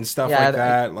point and stuff like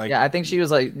that. Like, I think she was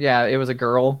like, it was a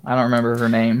girl. I don't remember her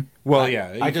name. well,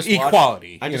 yeah, I just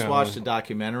equality. I just watched a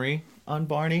documentary on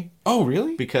Barney Oh,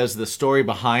 really? because the story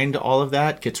behind all of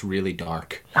that gets really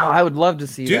dark. Oh, I would love to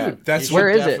see Dude, that. that's Where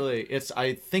is it? Definitely,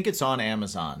 I think it's on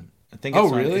Amazon. I think Oh,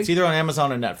 it's really? It's either on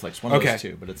Amazon or Netflix. One of Okay. those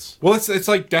two, but it's Well, it's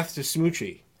like Death to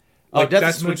Smoochie. Like, Death to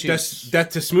that's what Smoochie Death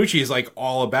to Smoochie is like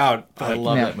all about. I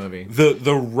love Yeah. that movie.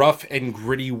 The rough and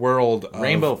gritty world of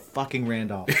Rainbow fucking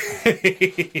Randolph.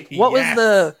 What was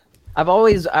the? I've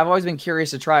always been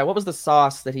curious to try. What was the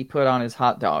sauce that he put on his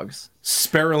hot dogs?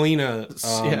 Spirulina.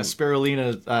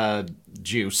 Spirulina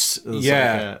juice. It was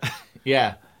Yeah. like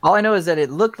yeah. All I know is that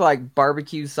it looked like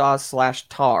barbecue sauce /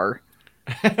 tar.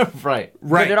 Right. Right.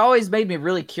 But it always made me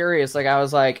really curious. Like, I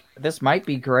was like, this might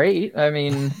be great. I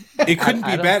mean, It couldn't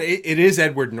I be don't- bad. It is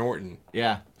Edward Norton.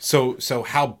 Yeah. So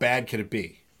how bad could it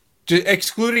be? Just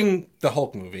excluding the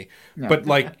Hulk movie, but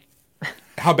like,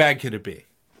 how bad could it be?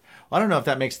 I don't know if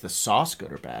that makes the sauce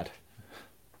good or bad.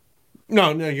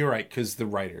 No, you're right, because the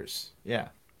writers, Yeah.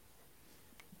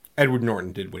 Edward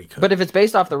Norton did what he could. but if it's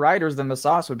based off the writers, then the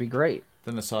sauce would be great.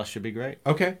 Then the sauce should be great.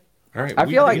 Okay, all right. I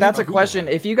feel like that's a Google question.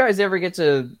 that. If you guys ever get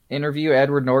to interview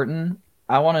Edward Norton,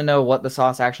 I want to know what the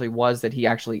sauce actually was that he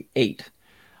actually ate.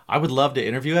 I would love to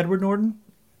interview Edward Norton.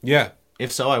 Yeah,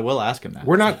 If so, I will ask him that.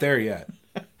 we're not there yet,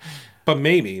 but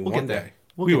maybe We'll one get there. day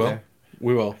We'll we get will. there.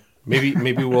 We will.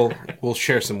 Maybe we'll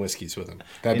share some whiskeys with him.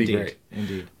 That'd be great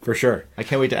Indeed. for sure. I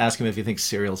can't wait to ask him if he thinks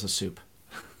cereal's a soup.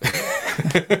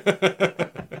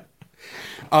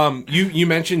 You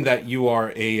mentioned that you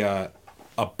are a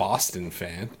Boston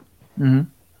fan.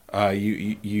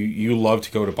 Mm-hmm. You love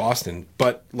to go to Boston,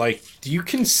 but like, do you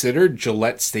consider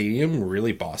Gillette Stadium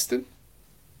really Boston?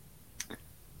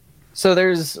 So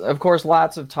there's, of course,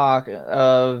 lots of talk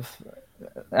of,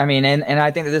 I mean, and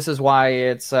I think that this is why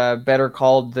it's better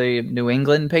called the New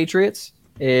England Patriots,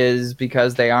 is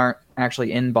because they aren't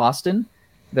actually in Boston.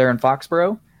 They're in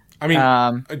Foxborough. I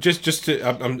mean, just to,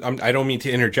 I don't mean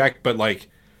to interject, but like,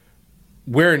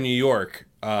 we're in New York.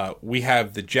 We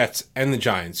have the Jets and the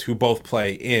Giants, who both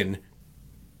play in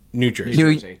New Jersey,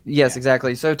 Jersey. Yes,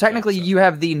 exactly. So technically, you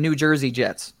have the New Jersey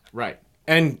Jets. Right.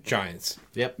 and Giants.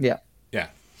 Yep. Yeah. Yeah.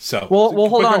 So Well,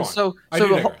 hold but on. go So, I do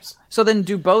digress. so then,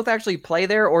 do both actually play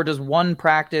there, or does one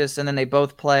practice and then they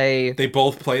both play? They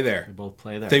both play there. They both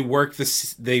play there. They work the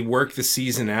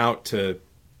season out to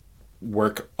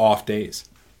work off days.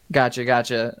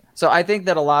 Gotcha. So I think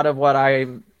that a lot of what I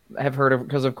have heard of,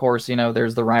 because of course, you know,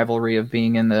 there's the rivalry of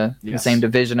being in the Yes. same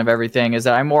division of everything, is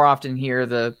that I more often hear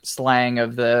the slang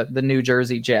of the New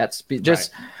Jersey Jets.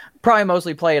 Just probably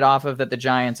mostly played off of that the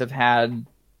Giants have had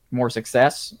more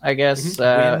success, I guess.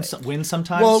 Win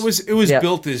sometimes. Well, it was Yeah.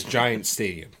 built as Giant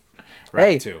Stadium.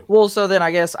 Hey, too. well, so then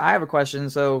I guess I have a question.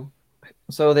 So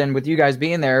then with you guys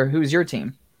being there, who's your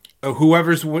team?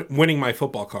 Whoever's winning my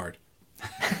football card.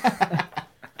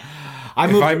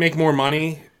 If I make more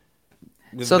money.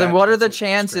 So then what are the that's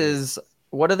chances?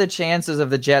 What are the chances of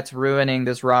the Jets ruining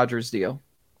this Rodgers deal?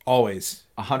 Always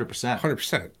 100%.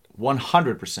 100%.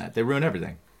 100%. They ruin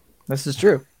everything. This is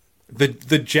true. The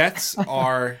Jets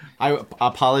are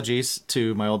Apologies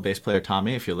to my old bass player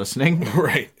Tommy if you're listening.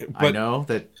 right, but I know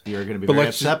that you're going to be But very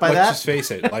let's upset just, by let's that. just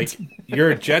face it. Like,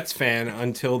 you're a Jets fan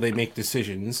until they make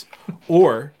decisions,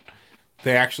 or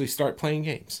they actually start playing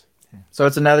games. So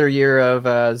it's another year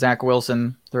of Zach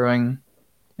Wilson throwing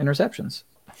interceptions.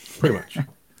 Pretty much,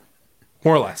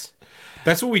 more or less.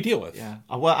 That's what we deal with. Yeah.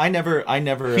 Well, I never.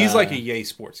 He's like a yay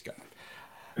sports guy.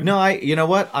 No, you know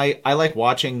what? I like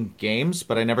watching games,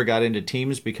 but I never got into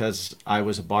teams because I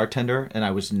was a bartender and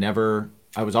I was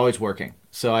always working.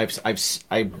 So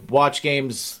I watch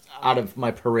games out of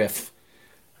my periph,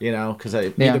 you know, because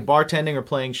either bartending or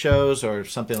playing shows or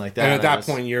something like that. And at that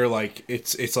point, you're like,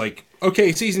 it's like,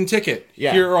 okay, season ticket.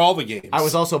 Yeah. Here are all the games. I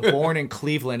was also born in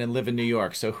Cleveland and live in New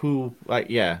York. So I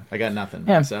got nothing.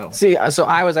 Yeah. So See, so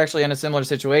I was actually in a similar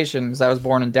situation because I was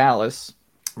born in Dallas.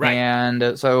 Right.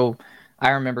 And so I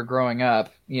remember growing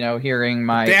up, you know, hearing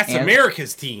my That's aunt-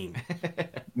 America's team.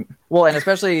 Well, and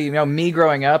especially, you know, me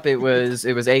growing up, it was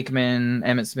Aikman,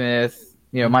 Emmitt Smith,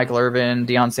 you know, Michael Irvin,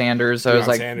 Deion Sanders. So it was Deion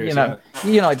like, Sanders,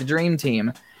 like the dream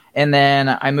team. And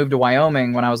then I moved to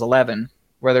Wyoming when I was 11,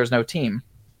 where there's no team.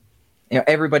 You know,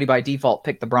 everybody by default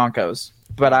picked the Broncos,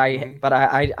 but I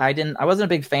wasn't a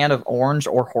big fan of orange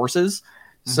or horses.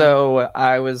 So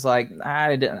I was like,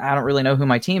 I don't really know who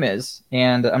my team is,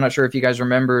 and I'm not sure if you guys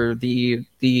remember the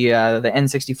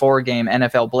N64 game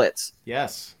NFL Blitz.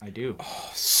 yes, I do.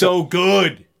 So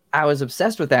good. I was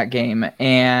obsessed with that game,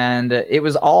 and it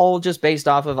was all just based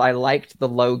off of I liked the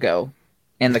logo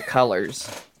and the colors,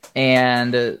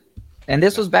 and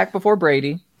this was back before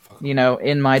Brady. You know,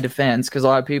 in my defense, because a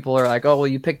lot of people are like, "Oh, well,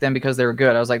 you picked them because they were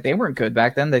good." I was like, they weren't good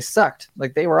back then; they sucked.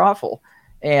 Like they were awful,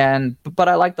 but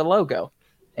I liked the logo.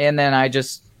 And then I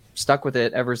just stuck with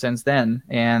it ever since then.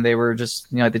 And they were just,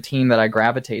 you know, the team that I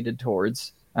gravitated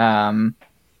towards.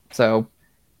 So,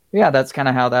 yeah, that's kind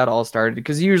of how that all started.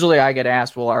 Because usually I get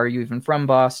asked, well, are you even from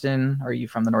Boston? Are you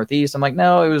from the Northeast? I'm like,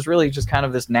 no, it was really just kind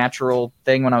of this natural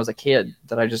thing when I was a kid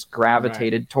that I just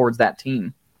gravitated towards that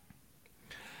team.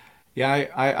 Yeah,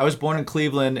 I was born in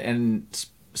Cleveland and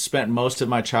spent most of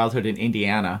my childhood in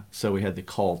Indiana. So we had the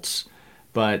Colts.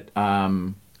 But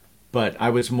But I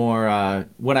was more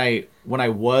when I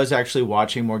was actually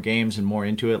watching more games and more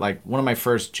into it. Like one of my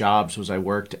first jobs was I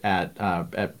worked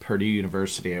at Purdue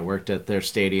University. I worked at their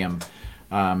stadium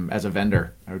as a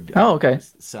vendor. Oh, okay.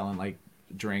 Selling like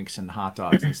drinks and hot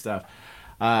dogs and stuff.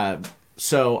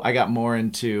 So I got more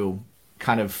into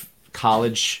kind of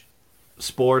college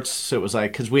sports. So it was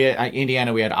like, because we had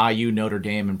Indiana, we had IU, Notre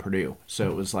Dame, and Purdue. So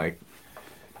it was like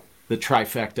the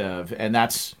trifecta of, and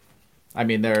that's, I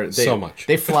mean, they so much.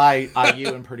 They fly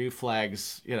IU and Purdue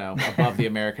flags, you know, above the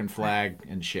American flag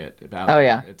and shit. Oh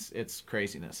yeah, it's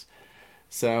craziness.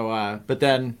 So, but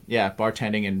then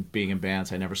bartending and being in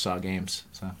bands, I never saw games.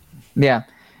 So yeah.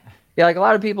 Yeah, like a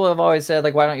lot of people have always said,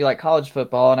 like, why don't you like college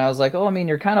football? And I was like, oh, I mean,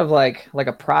 you're kind of like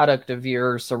a product of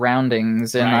your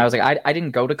surroundings. And Right. I was like, I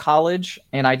didn't go to college,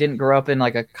 and I didn't grow up in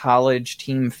like a college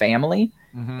team family.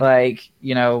 Mm-hmm. Like,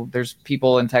 you know, there's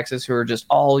people in Texas who are just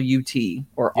all UT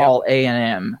or all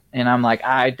A&M, and I'm like,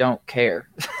 I don't care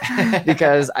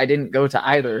because I didn't go to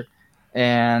either.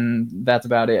 And that's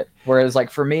about it. Whereas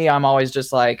like for me, I'm always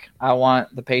just like, I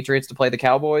want the Patriots to play the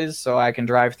Cowboys so I can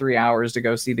drive 3 hours to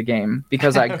go see the game,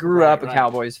 because I grew up a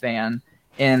Cowboys fan,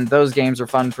 and those games are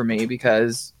fun for me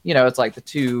because, you know, it's like the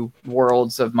two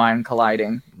worlds of mine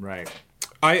colliding. Right.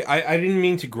 I didn't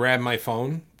mean to grab my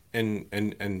phone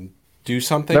and do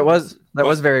something. That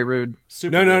was very rude.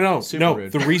 Super No.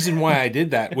 rude. The reason why I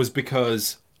did that was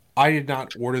because I did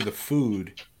not order the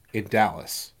food in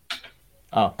Dallas.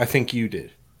 Oh. I think you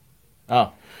did.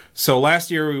 Oh. So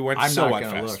last year we went to I'm So not What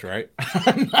gonna Fest, look. right?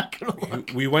 I'm not going to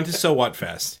look. We went to So What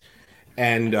Fest,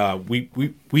 and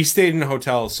we stayed in a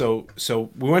hotel. So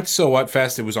we went to So What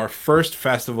Fest. It was our first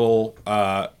festival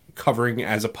covering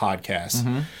as a podcast.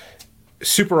 Mm-hmm.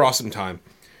 Super awesome time.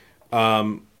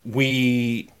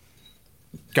 We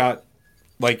got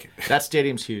like That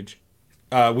stadium's huge.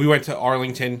 we went to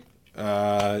Arlington.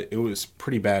 It was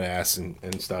pretty badass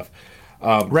and stuff.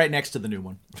 Right next to the new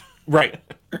one. Right,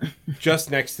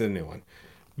 just next to the new one,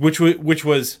 which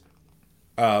was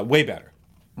way better,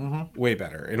 way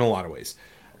better in a lot of ways,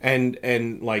 and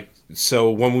like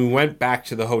so when we went back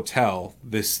to the hotel,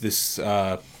 this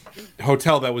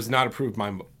hotel that was not approved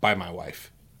by my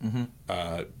wife,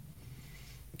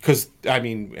 because I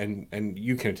mean, and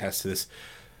you can attest to this,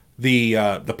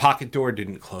 the pocket door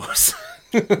didn't close.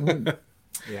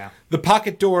 Yeah. The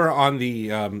pocket door on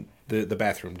the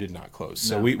bathroom did not close.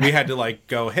 So No. we had to like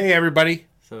go, hey everybody,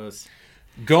 So it's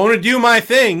going to do my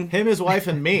thing. him, his wife,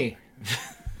 and me.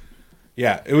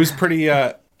 Yeah, it was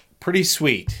pretty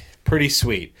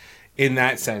sweet in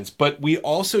that sense. But we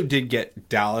also did get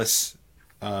Dallas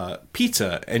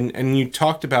pizza, and you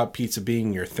talked about pizza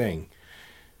being your thing.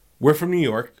 We're from New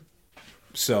York,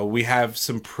 so we have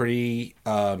some pretty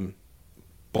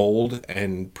bold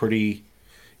and pretty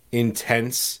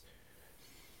intense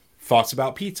thoughts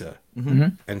about pizza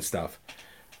and stuff.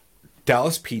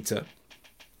 Dallas pizza,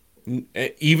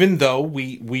 even though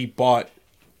we bought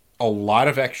a lot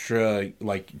of extra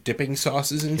like dipping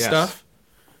sauces and Yes. stuff,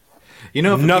 You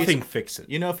know, if nothing fixes it.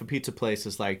 You know, if a pizza place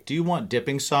is like, do you want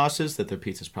dipping sauces? That their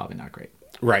pizza's probably not great.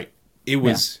 Right. It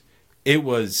was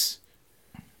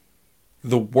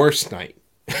the worst night.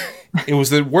 It was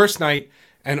the worst night,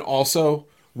 and also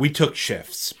we took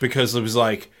shifts because it was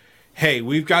like, hey,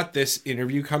 we've got this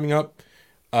interview coming up.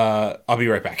 I'll be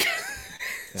right back.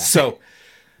 So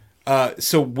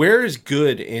where is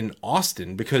good in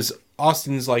Austin? Because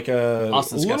Austin's like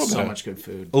Austin's got so bit much good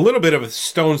food. a little bit of a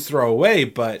stone's throw away,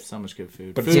 but So much good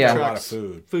food. but Food it's got a trucks. lot of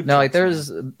food. Food No, like trucks,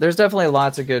 there's definitely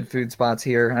lots of good food spots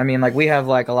here. I mean, like we have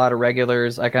like a lot of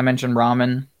regulars. Like I mentioned,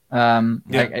 ramen.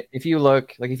 Like if you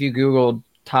look, like if you Googled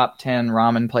top 10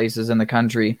 ramen places in the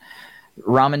country,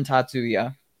 Ramen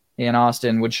Tatsuya in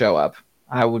Austin would show up.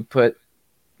 I would put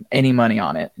any money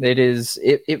on it.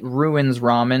 It ruins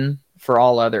ramen for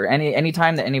all other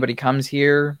anytime that anybody comes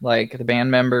here, like the band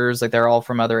members, like they're all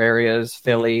from other areas,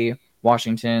 Philly,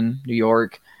 Washington, New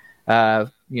York,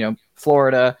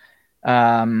 Florida.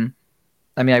 I mean,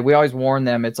 like, we always warn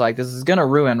them. It's like, this is gonna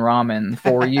ruin ramen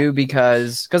for you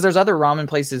because there's other ramen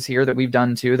places here that we've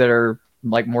done too that are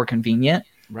like more convenient.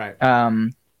 Right.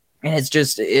 And it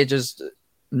just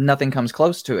nothing comes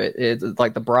close to it. It's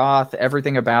like the broth,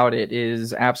 everything about it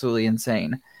is absolutely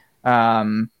insane.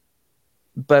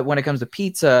 But when it comes to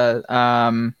pizza,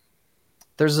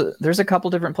 there's a couple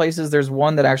different places. There's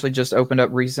one that actually just opened up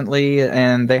recently,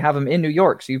 and they have them in New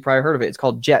York, so you've probably heard of it. It's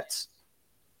called Jets.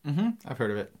 I've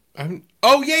heard of it.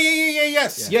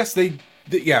 Yes, they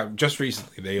just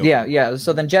recently they opened. Yeah.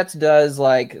 So then Jets does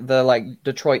like the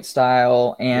Detroit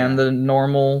style and the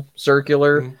normal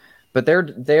circular. But their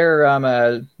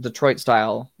Detroit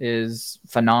style is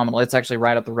phenomenal. It's actually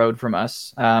right up the road from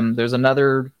us. There's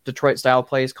another Detroit style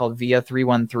place called Via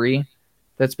 313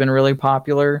 that's been really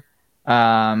popular.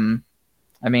 I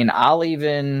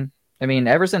mean,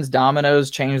 ever since Domino's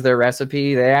changed their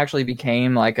recipe, they actually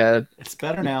became like It's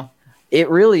better now. it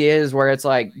really is where it's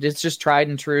like, it's just tried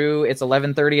and true. It's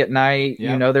 11:30 at night.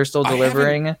 Yep. You know, they're still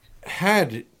delivering.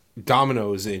 Had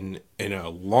Domino's in a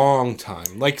long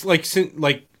time. Like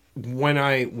when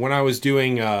I was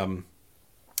doing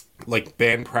like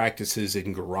band practices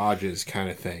in garages kind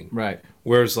of thing. Right.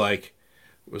 Whereas it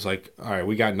was like, all right,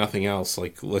 we got nothing else.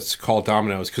 Like, let's call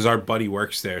Domino's because our buddy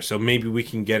works there, so maybe we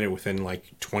can get it within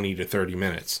like 20 to 30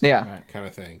 minutes. Yeah. Right. Kind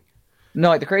of thing. No,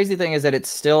 like the crazy thing is that it's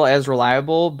still as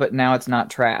reliable, but now it's not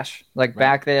trash. Like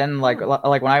back then, like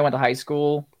when I went to high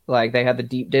school, like they had the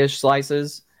deep dish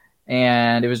slices,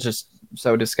 and it was just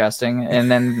so disgusting.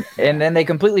 And then they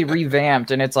completely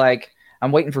revamped, and it's like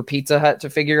I'm waiting for Pizza Hut to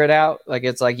figure it out. Like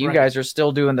it's like you guys are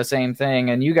still doing the same thing,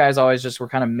 and you guys always just were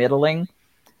kind of middling.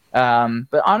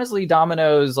 But honestly,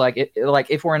 Domino's, like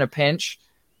if we're in a pinch,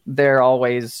 they're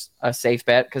always a safe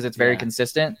bet because it's very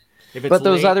consistent. If it's But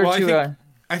those late- other Well, two,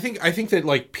 I think that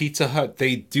like Pizza Hut,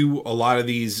 they do a lot of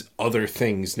these other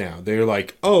things now. They're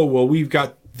like, oh well, we've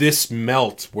got this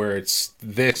melt where it's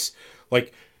this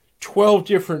like 12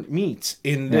 different meats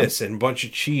in this and a bunch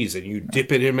of cheese, and you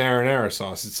dip it in marinara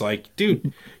sauce. It's like,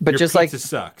 dude, But your just pizza like-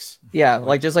 sucks. yeah,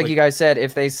 like you guys said,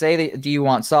 if they say that, do you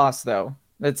want sauce though?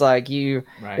 It's like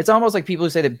Right. it's almost like people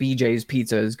who say that BJ's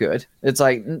pizza is good. It's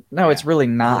like, no, it's really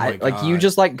not. my Like you God.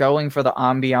 just like going for the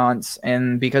ambiance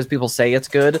and because people say it's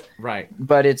good, Right.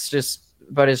 but it's just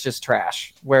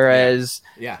trash. Whereas,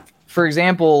 Yeah. for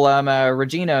example,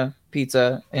 Regina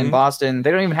Pizza in Boston, they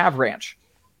don't even have ranch.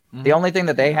 The only thing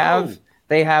that they have,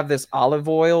 they have this olive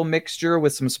oil mixture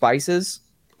with some spices,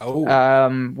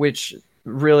 which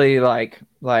really like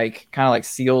kind of like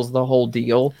seals the whole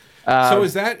deal. So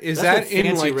is that That's that what in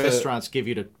fancy like restaurants give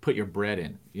you to put your bread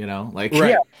in, you know? Like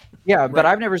Right. Yeah, but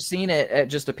I've never seen it at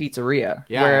just a pizzeria.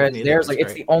 Yeah, I where haven't either. there's It's like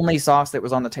it's great. the only sauce that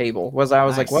was on the table. I was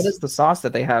like, Nice. what is the sauce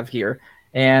that they have here?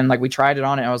 And like we tried it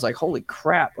on it, and I was like, holy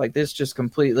crap! Like this just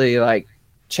completely like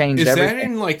changed Is everything. that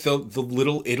in like the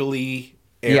Little Italy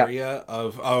area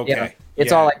of? Oh, okay, Yeah.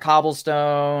 It's all like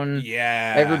cobblestone.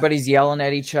 yeah. Everybody's yelling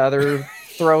at each other,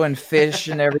 throwing fish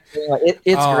and everything. Like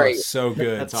it's great. So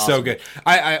good. That's So awesome.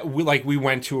 good. We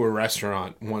went to a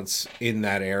restaurant once in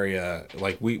that area.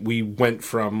 Like we went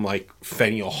from like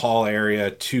Faneuil Hall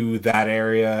area to that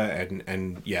area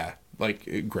and yeah,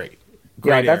 like great.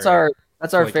 Yeah, that's area.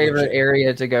 our Like, favorite legit.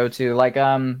 area to go to. Like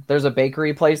there's a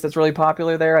bakery place that's really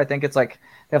popular there. I think it's like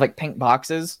they have like pink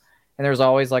boxes, and there's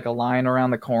always like a line around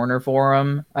the corner for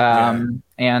them.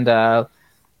 And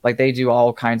like they do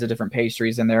all kinds of different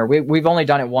pastries in there. We've only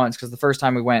done it once because the first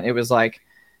time we went, it was like,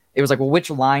 well, which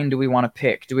line do we want to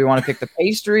pick? Do we want to pick the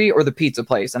pastry or the pizza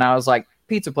place? And I was like,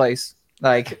 pizza place.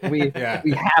 Like we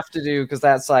we have to do because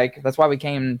that's why we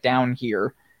came down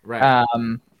here. Right.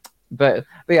 But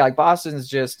yeah, like Boston's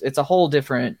just, it's a whole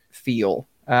different feel.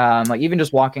 Like even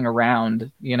just walking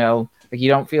around, you know, like you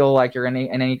don't feel like you're in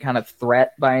any kind of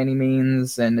threat by any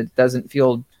means, and it doesn't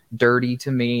feel dirty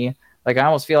to me. Like I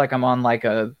almost feel like I'm on like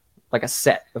a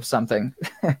set of something.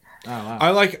 Oh, wow.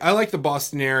 I like the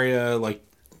Boston area, like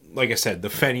I said, the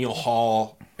Faneuil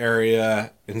Hall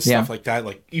area and stuff like that.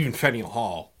 Like even Faneuil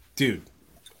Hall, dude,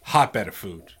 hotbed of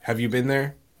food. Have you been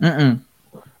there? Mm-mm.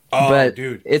 Oh, But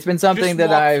dude, it's been something just that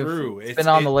walk I've through. it's been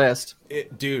on the list.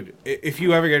 Dude, if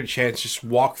you ever get a chance, just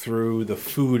walk through. The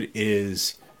food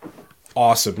is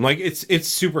awesome. Like it's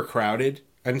super crowded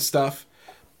and stuff,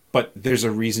 but there's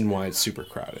a reason why it's super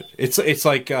crowded. It's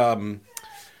like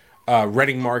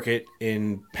Reading Market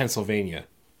in Pennsylvania,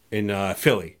 in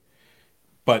Philly,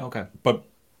 but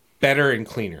better and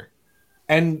cleaner,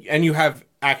 and you have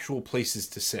actual places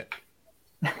to sit.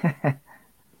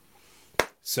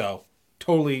 So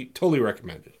totally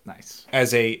recommended. Nice.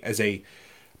 As a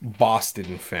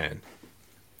Boston fan.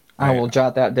 I will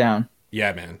jot that down.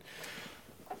 Yeah, man.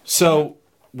 So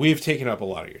we've taken up a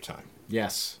lot of your time.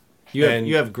 Yes.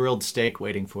 You have grilled steak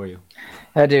waiting for you.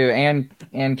 I do,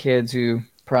 and kids who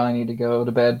probably need to go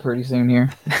to bed pretty soon here.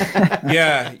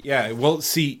 Yeah. Well,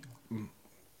 see,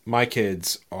 my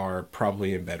kids are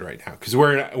probably in bed right now because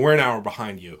we're an hour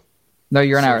behind you. No,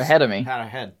 you're an hour ahead of me. Out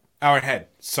ahead. Hour ahead.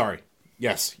 Sorry.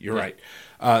 Yes, you're right.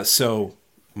 So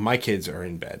my kids are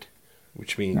in bed,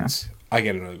 which means I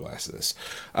get another glass of this.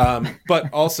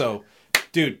 But also,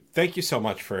 dude, thank you so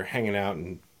much for hanging out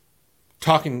and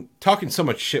talking so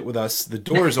much shit with us. The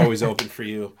door is always open for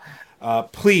you.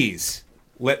 Please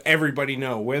let everybody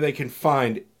know where they can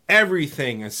find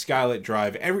everything a Skylit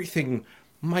Drive, everything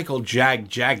Michael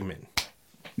Jagmin.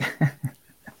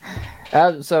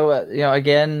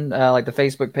 Again, like the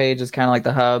Facebook page is kind of like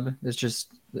the hub. It's the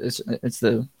 /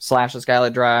 the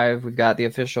Skylit Drive. We've got the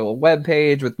official web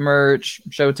page with merch,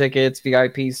 show tickets,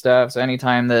 VIP stuff. So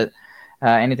anytime that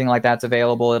anything like that's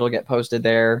available, it'll get posted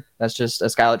there. That's just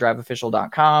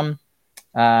skylitdriveofficial.com.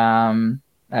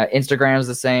 Instagram is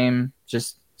the same,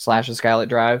 just / the Skylit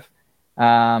Drive.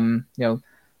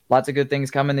 Lots of good things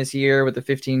coming this year with the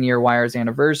 15-year Wires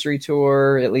anniversary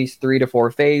tour, at least 3 to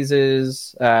 4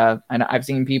 phases. And I've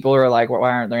seen people who are like,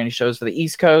 why aren't there any shows for the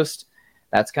East Coast?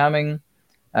 That's coming.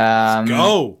 Let's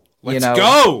go. Let's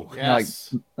go.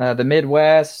 Yes. The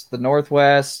Midwest, the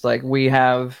Northwest, like we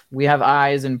have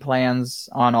eyes and plans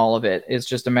on all of it. It's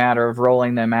just a matter of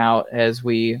rolling them out as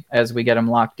we get them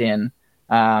locked in.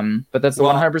 But that's the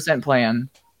 100% plan.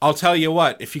 I'll tell you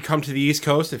what, if you come to the East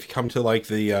Coast, if you come to like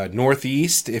the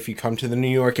Northeast, if you come to the New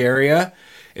York area,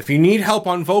 if you need help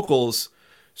on vocals,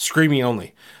 screaming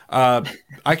only. I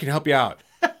can help you out.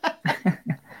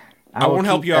 I won't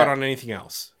help you out on anything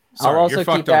else. Sorry, I'll also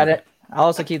keep that. I'll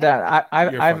also keep that.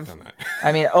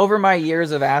 I mean, over my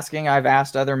years of asking, I've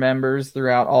asked other members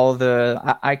throughout all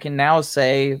the. I can now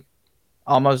say,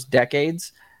 almost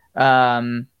decades,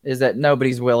 is that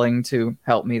nobody's willing to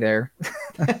help me there.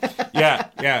 Yeah.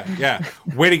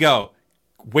 Way to go.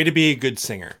 Way to be a good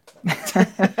singer.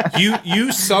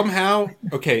 You somehow,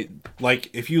 okay, like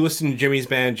if you listen to Jimmy's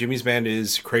band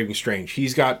is Craving Strange.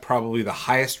 He's got probably the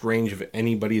highest range of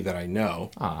anybody that I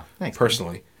know, thanks,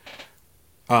 personally.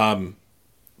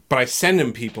 But I send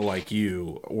him people like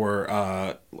you or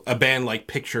a band like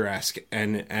Picturesque,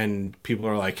 and people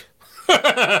are like,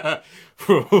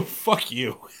 fuck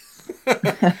you.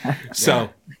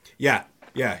 So, yeah.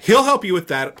 He'll help you with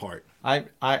that part.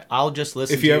 I'll just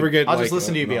listen. If you ever get, I'll just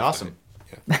listen to you. Be awesome.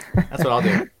 Yeah. That's what I'll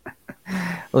do.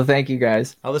 Well, thank you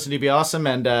guys. I'll listen to you. Be awesome,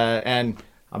 and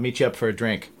I'll meet you up for a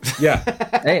drink. Yeah.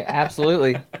 Hey,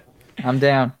 absolutely. I'm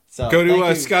down. So go to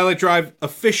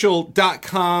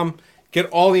skylitdriveofficial.com. Get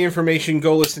all the information.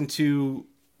 Go listen to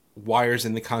Wires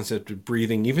and the Concept of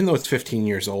Breathing. Even though it's 15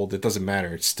 years old, it doesn't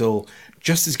matter. It's still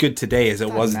just as good today as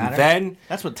it was then.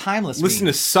 That's what timeless Listen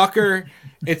means. to Sucker.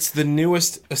 It's the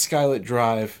newest A Skylit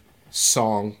Drive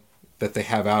song that they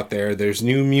have out there. There's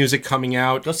new music coming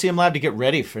out. Go see them live to get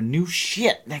ready for new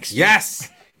shit next year. Yes.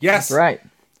 That's right.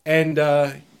 And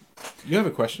you have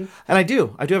a question? And I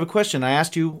do have a question. I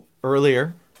asked you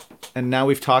earlier, and now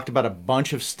we've talked about a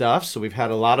bunch of stuff. So we've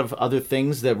had a lot of other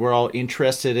things that we're all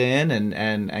interested in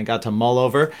and got to mull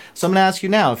over. So I'm going to ask you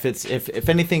now if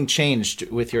anything changed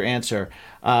with your answer.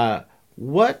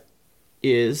 What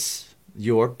is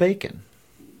your bacon?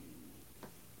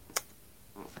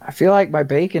 I feel like my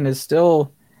bacon is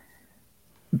still,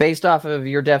 based off of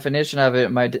your definition of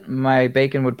it, my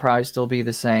bacon would probably still be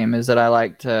the same, is that I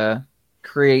like to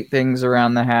create things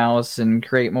around the house and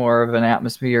create more of an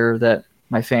atmosphere that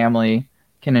my family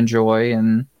can enjoy.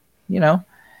 And,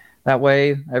 that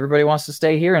way everybody wants to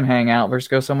stay here and hang out versus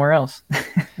go somewhere else.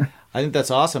 I think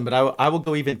that's awesome, but I will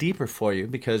go even deeper for you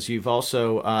because you've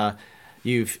also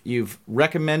you've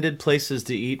recommended places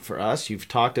to eat for us. You've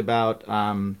talked about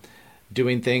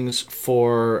doing things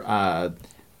for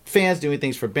fans, doing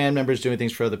things for band members, doing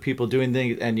things for other people, doing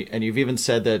things, and you've even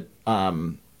said that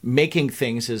making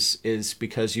things is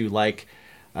because you like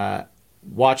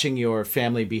watching your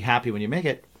family be happy when you make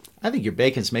it. I think your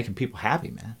bacon's making people happy,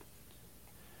 man.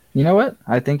 You know what?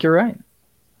 I think you're right.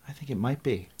 I think it might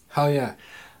be. Hell yeah.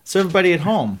 So everybody at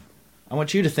home, I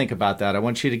want you to think about that. I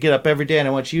want you to get up every day and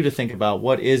I want you to think about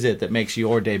what is it that makes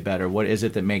your day better? What is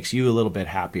it that makes you a little bit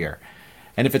happier?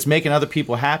 And if it's making other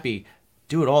people happy,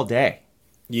 do it all day.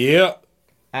 Yeah.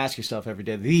 Ask yourself every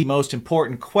day the most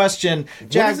important question.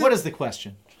 Jag, what is the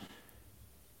question?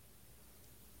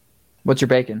 What's your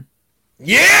bacon?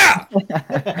 Yeah!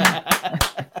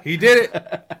 He did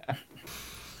it.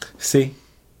 See?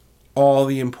 All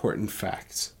the important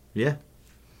facts. Yeah.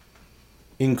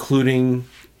 Including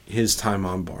his time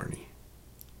on Barney.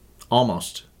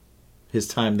 Almost. His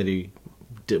time that he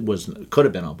could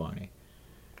have been on Barney.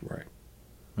 Right.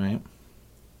 Right?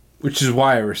 Which is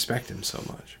why I respect him so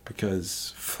much.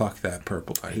 Because fuck that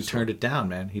purple guy. He turned it down,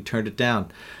 man. He turned it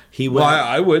down. Well,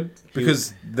 I would.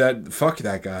 Because fuck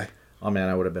that guy. Oh, man,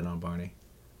 I would have been on Barney.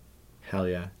 Hell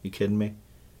yeah. You kidding me?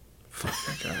 Fuck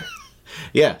that guy.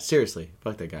 Yeah, seriously.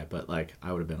 Fuck that guy. But, I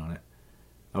would have been on it.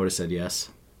 I would have said yes.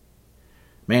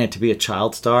 Man, to be a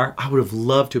child star, I would have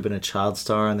loved to have been a child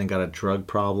star and then got a drug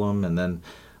problem and then,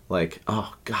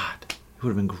 oh, God. It would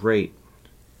have been great.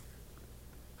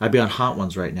 I'd be on Hot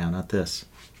Ones right now, not this.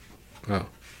 Oh.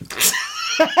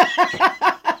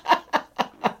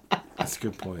 That's a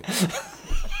good point.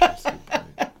 That's a good point.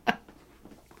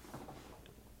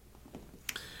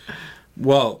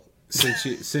 Well,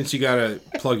 since you gotta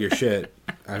plug your shit,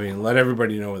 I mean, let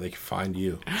everybody know where they can find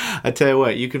you. I tell you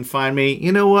what, you can find me.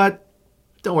 You know what?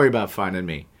 Don't worry about finding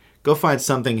me. Go find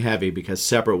Something Heavy because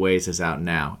Separate Ways is out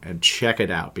now, and check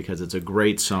it out because it's a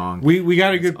great song. We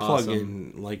got a good awesome. plug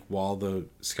in, like, while the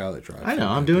Skylit drive. I know,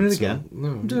 I'm doing it again. No,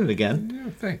 I'm doing it again. Yeah,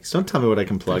 thanks. Don't tell me what I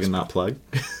can plug and not plug.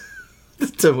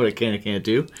 Tell me what I can and can't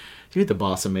do. You're the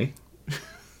boss of me.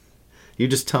 You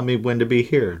just tell me when to be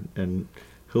here and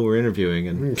who we're interviewing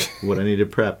and what I need to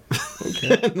prep.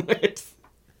 Okay.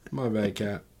 My bad,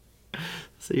 cat.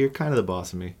 So you're kind of the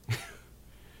boss of me.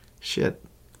 Shit.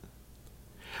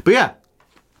 But yeah,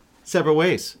 Separate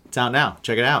Ways. It's out now.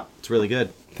 Check it out. It's really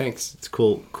good. Thanks. It's a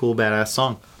cool, badass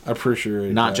song. I appreciate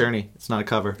it. Not Journey. It's not a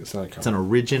cover. It's not a cover. It's an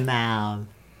original.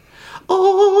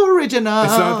 Original.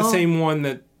 It's not the same one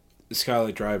that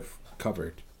Skylit Drive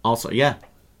covered. Also, yeah.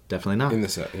 Definitely not. In the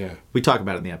set, yeah. We talk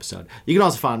about it in the episode. You can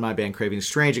also find my band Craving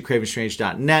Strange at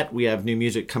cravingstrange.net. We have new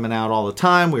music coming out all the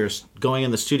time. We're going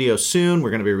in the studio soon.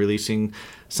 We're going to be releasing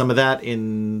some of that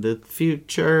in the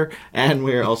future. And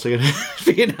we're also going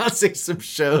to be announcing some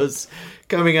shows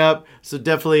coming up. So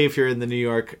definitely if you're in the New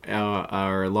York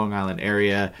or Long Island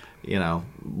area, you know,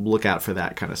 look out for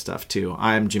that kind of stuff too.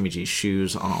 I'm Jimmy G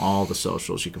Shoes on all the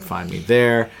socials. You can find me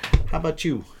there. How about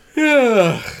you?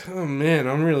 Yeah. Oh, man,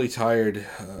 I'm really tired.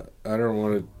 I don't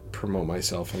want to promote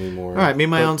myself anymore. All right, me,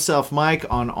 my own self, Mike,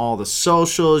 on all the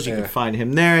socials. You can find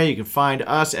him there. You can find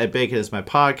us at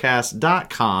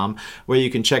baconismypodcast.com, where you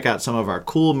can check out some of our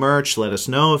cool merch. Let us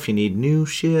know if you need new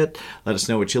shit. Let us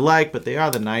know what you like, but they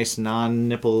are the nice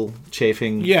non-nipple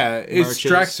chafing Yeah, it's merches.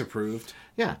 Drax approved.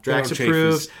 Yeah, They Drax don't chafe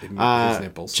approved. his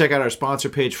nipples. Check out our sponsor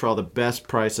page for all the best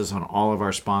prices on all of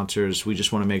our sponsors. We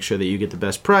just want to make sure that you get the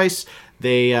best price.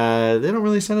 They don't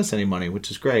really send us any money,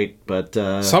 which is great, but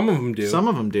Some of them do. Some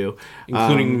of them do,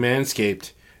 Including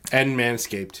Manscaped and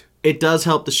Manscaped. It does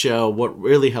help the show. What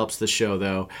really helps the show,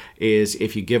 though, is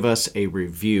if you give us a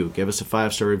review. Give us a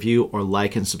 5-star review or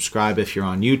like and subscribe if you're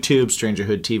on YouTube,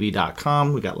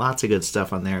 strangerhoodtv.com. We got lots of good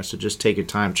stuff on there, so just take your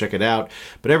time, check it out.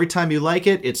 But every time you like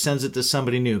it, it sends it to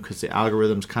somebody new because the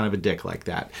algorithm's kind of a dick like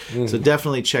that. So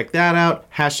definitely check that out.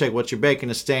 Hashtag what you're baking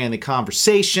to stay in the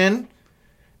conversation.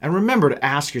 And remember to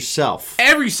ask yourself,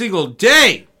 Every single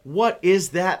day! what is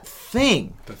that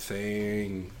thing The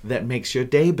thing. that makes your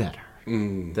day better?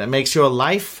 That makes your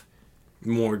life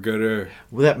More gooder.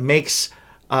 that makes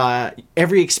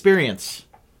every experience.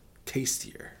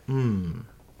 Tastier.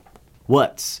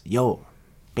 What's your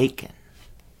bacon?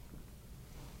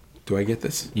 Do I get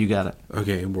this? You got it.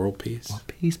 Okay, world peace.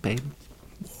 Peace, baby.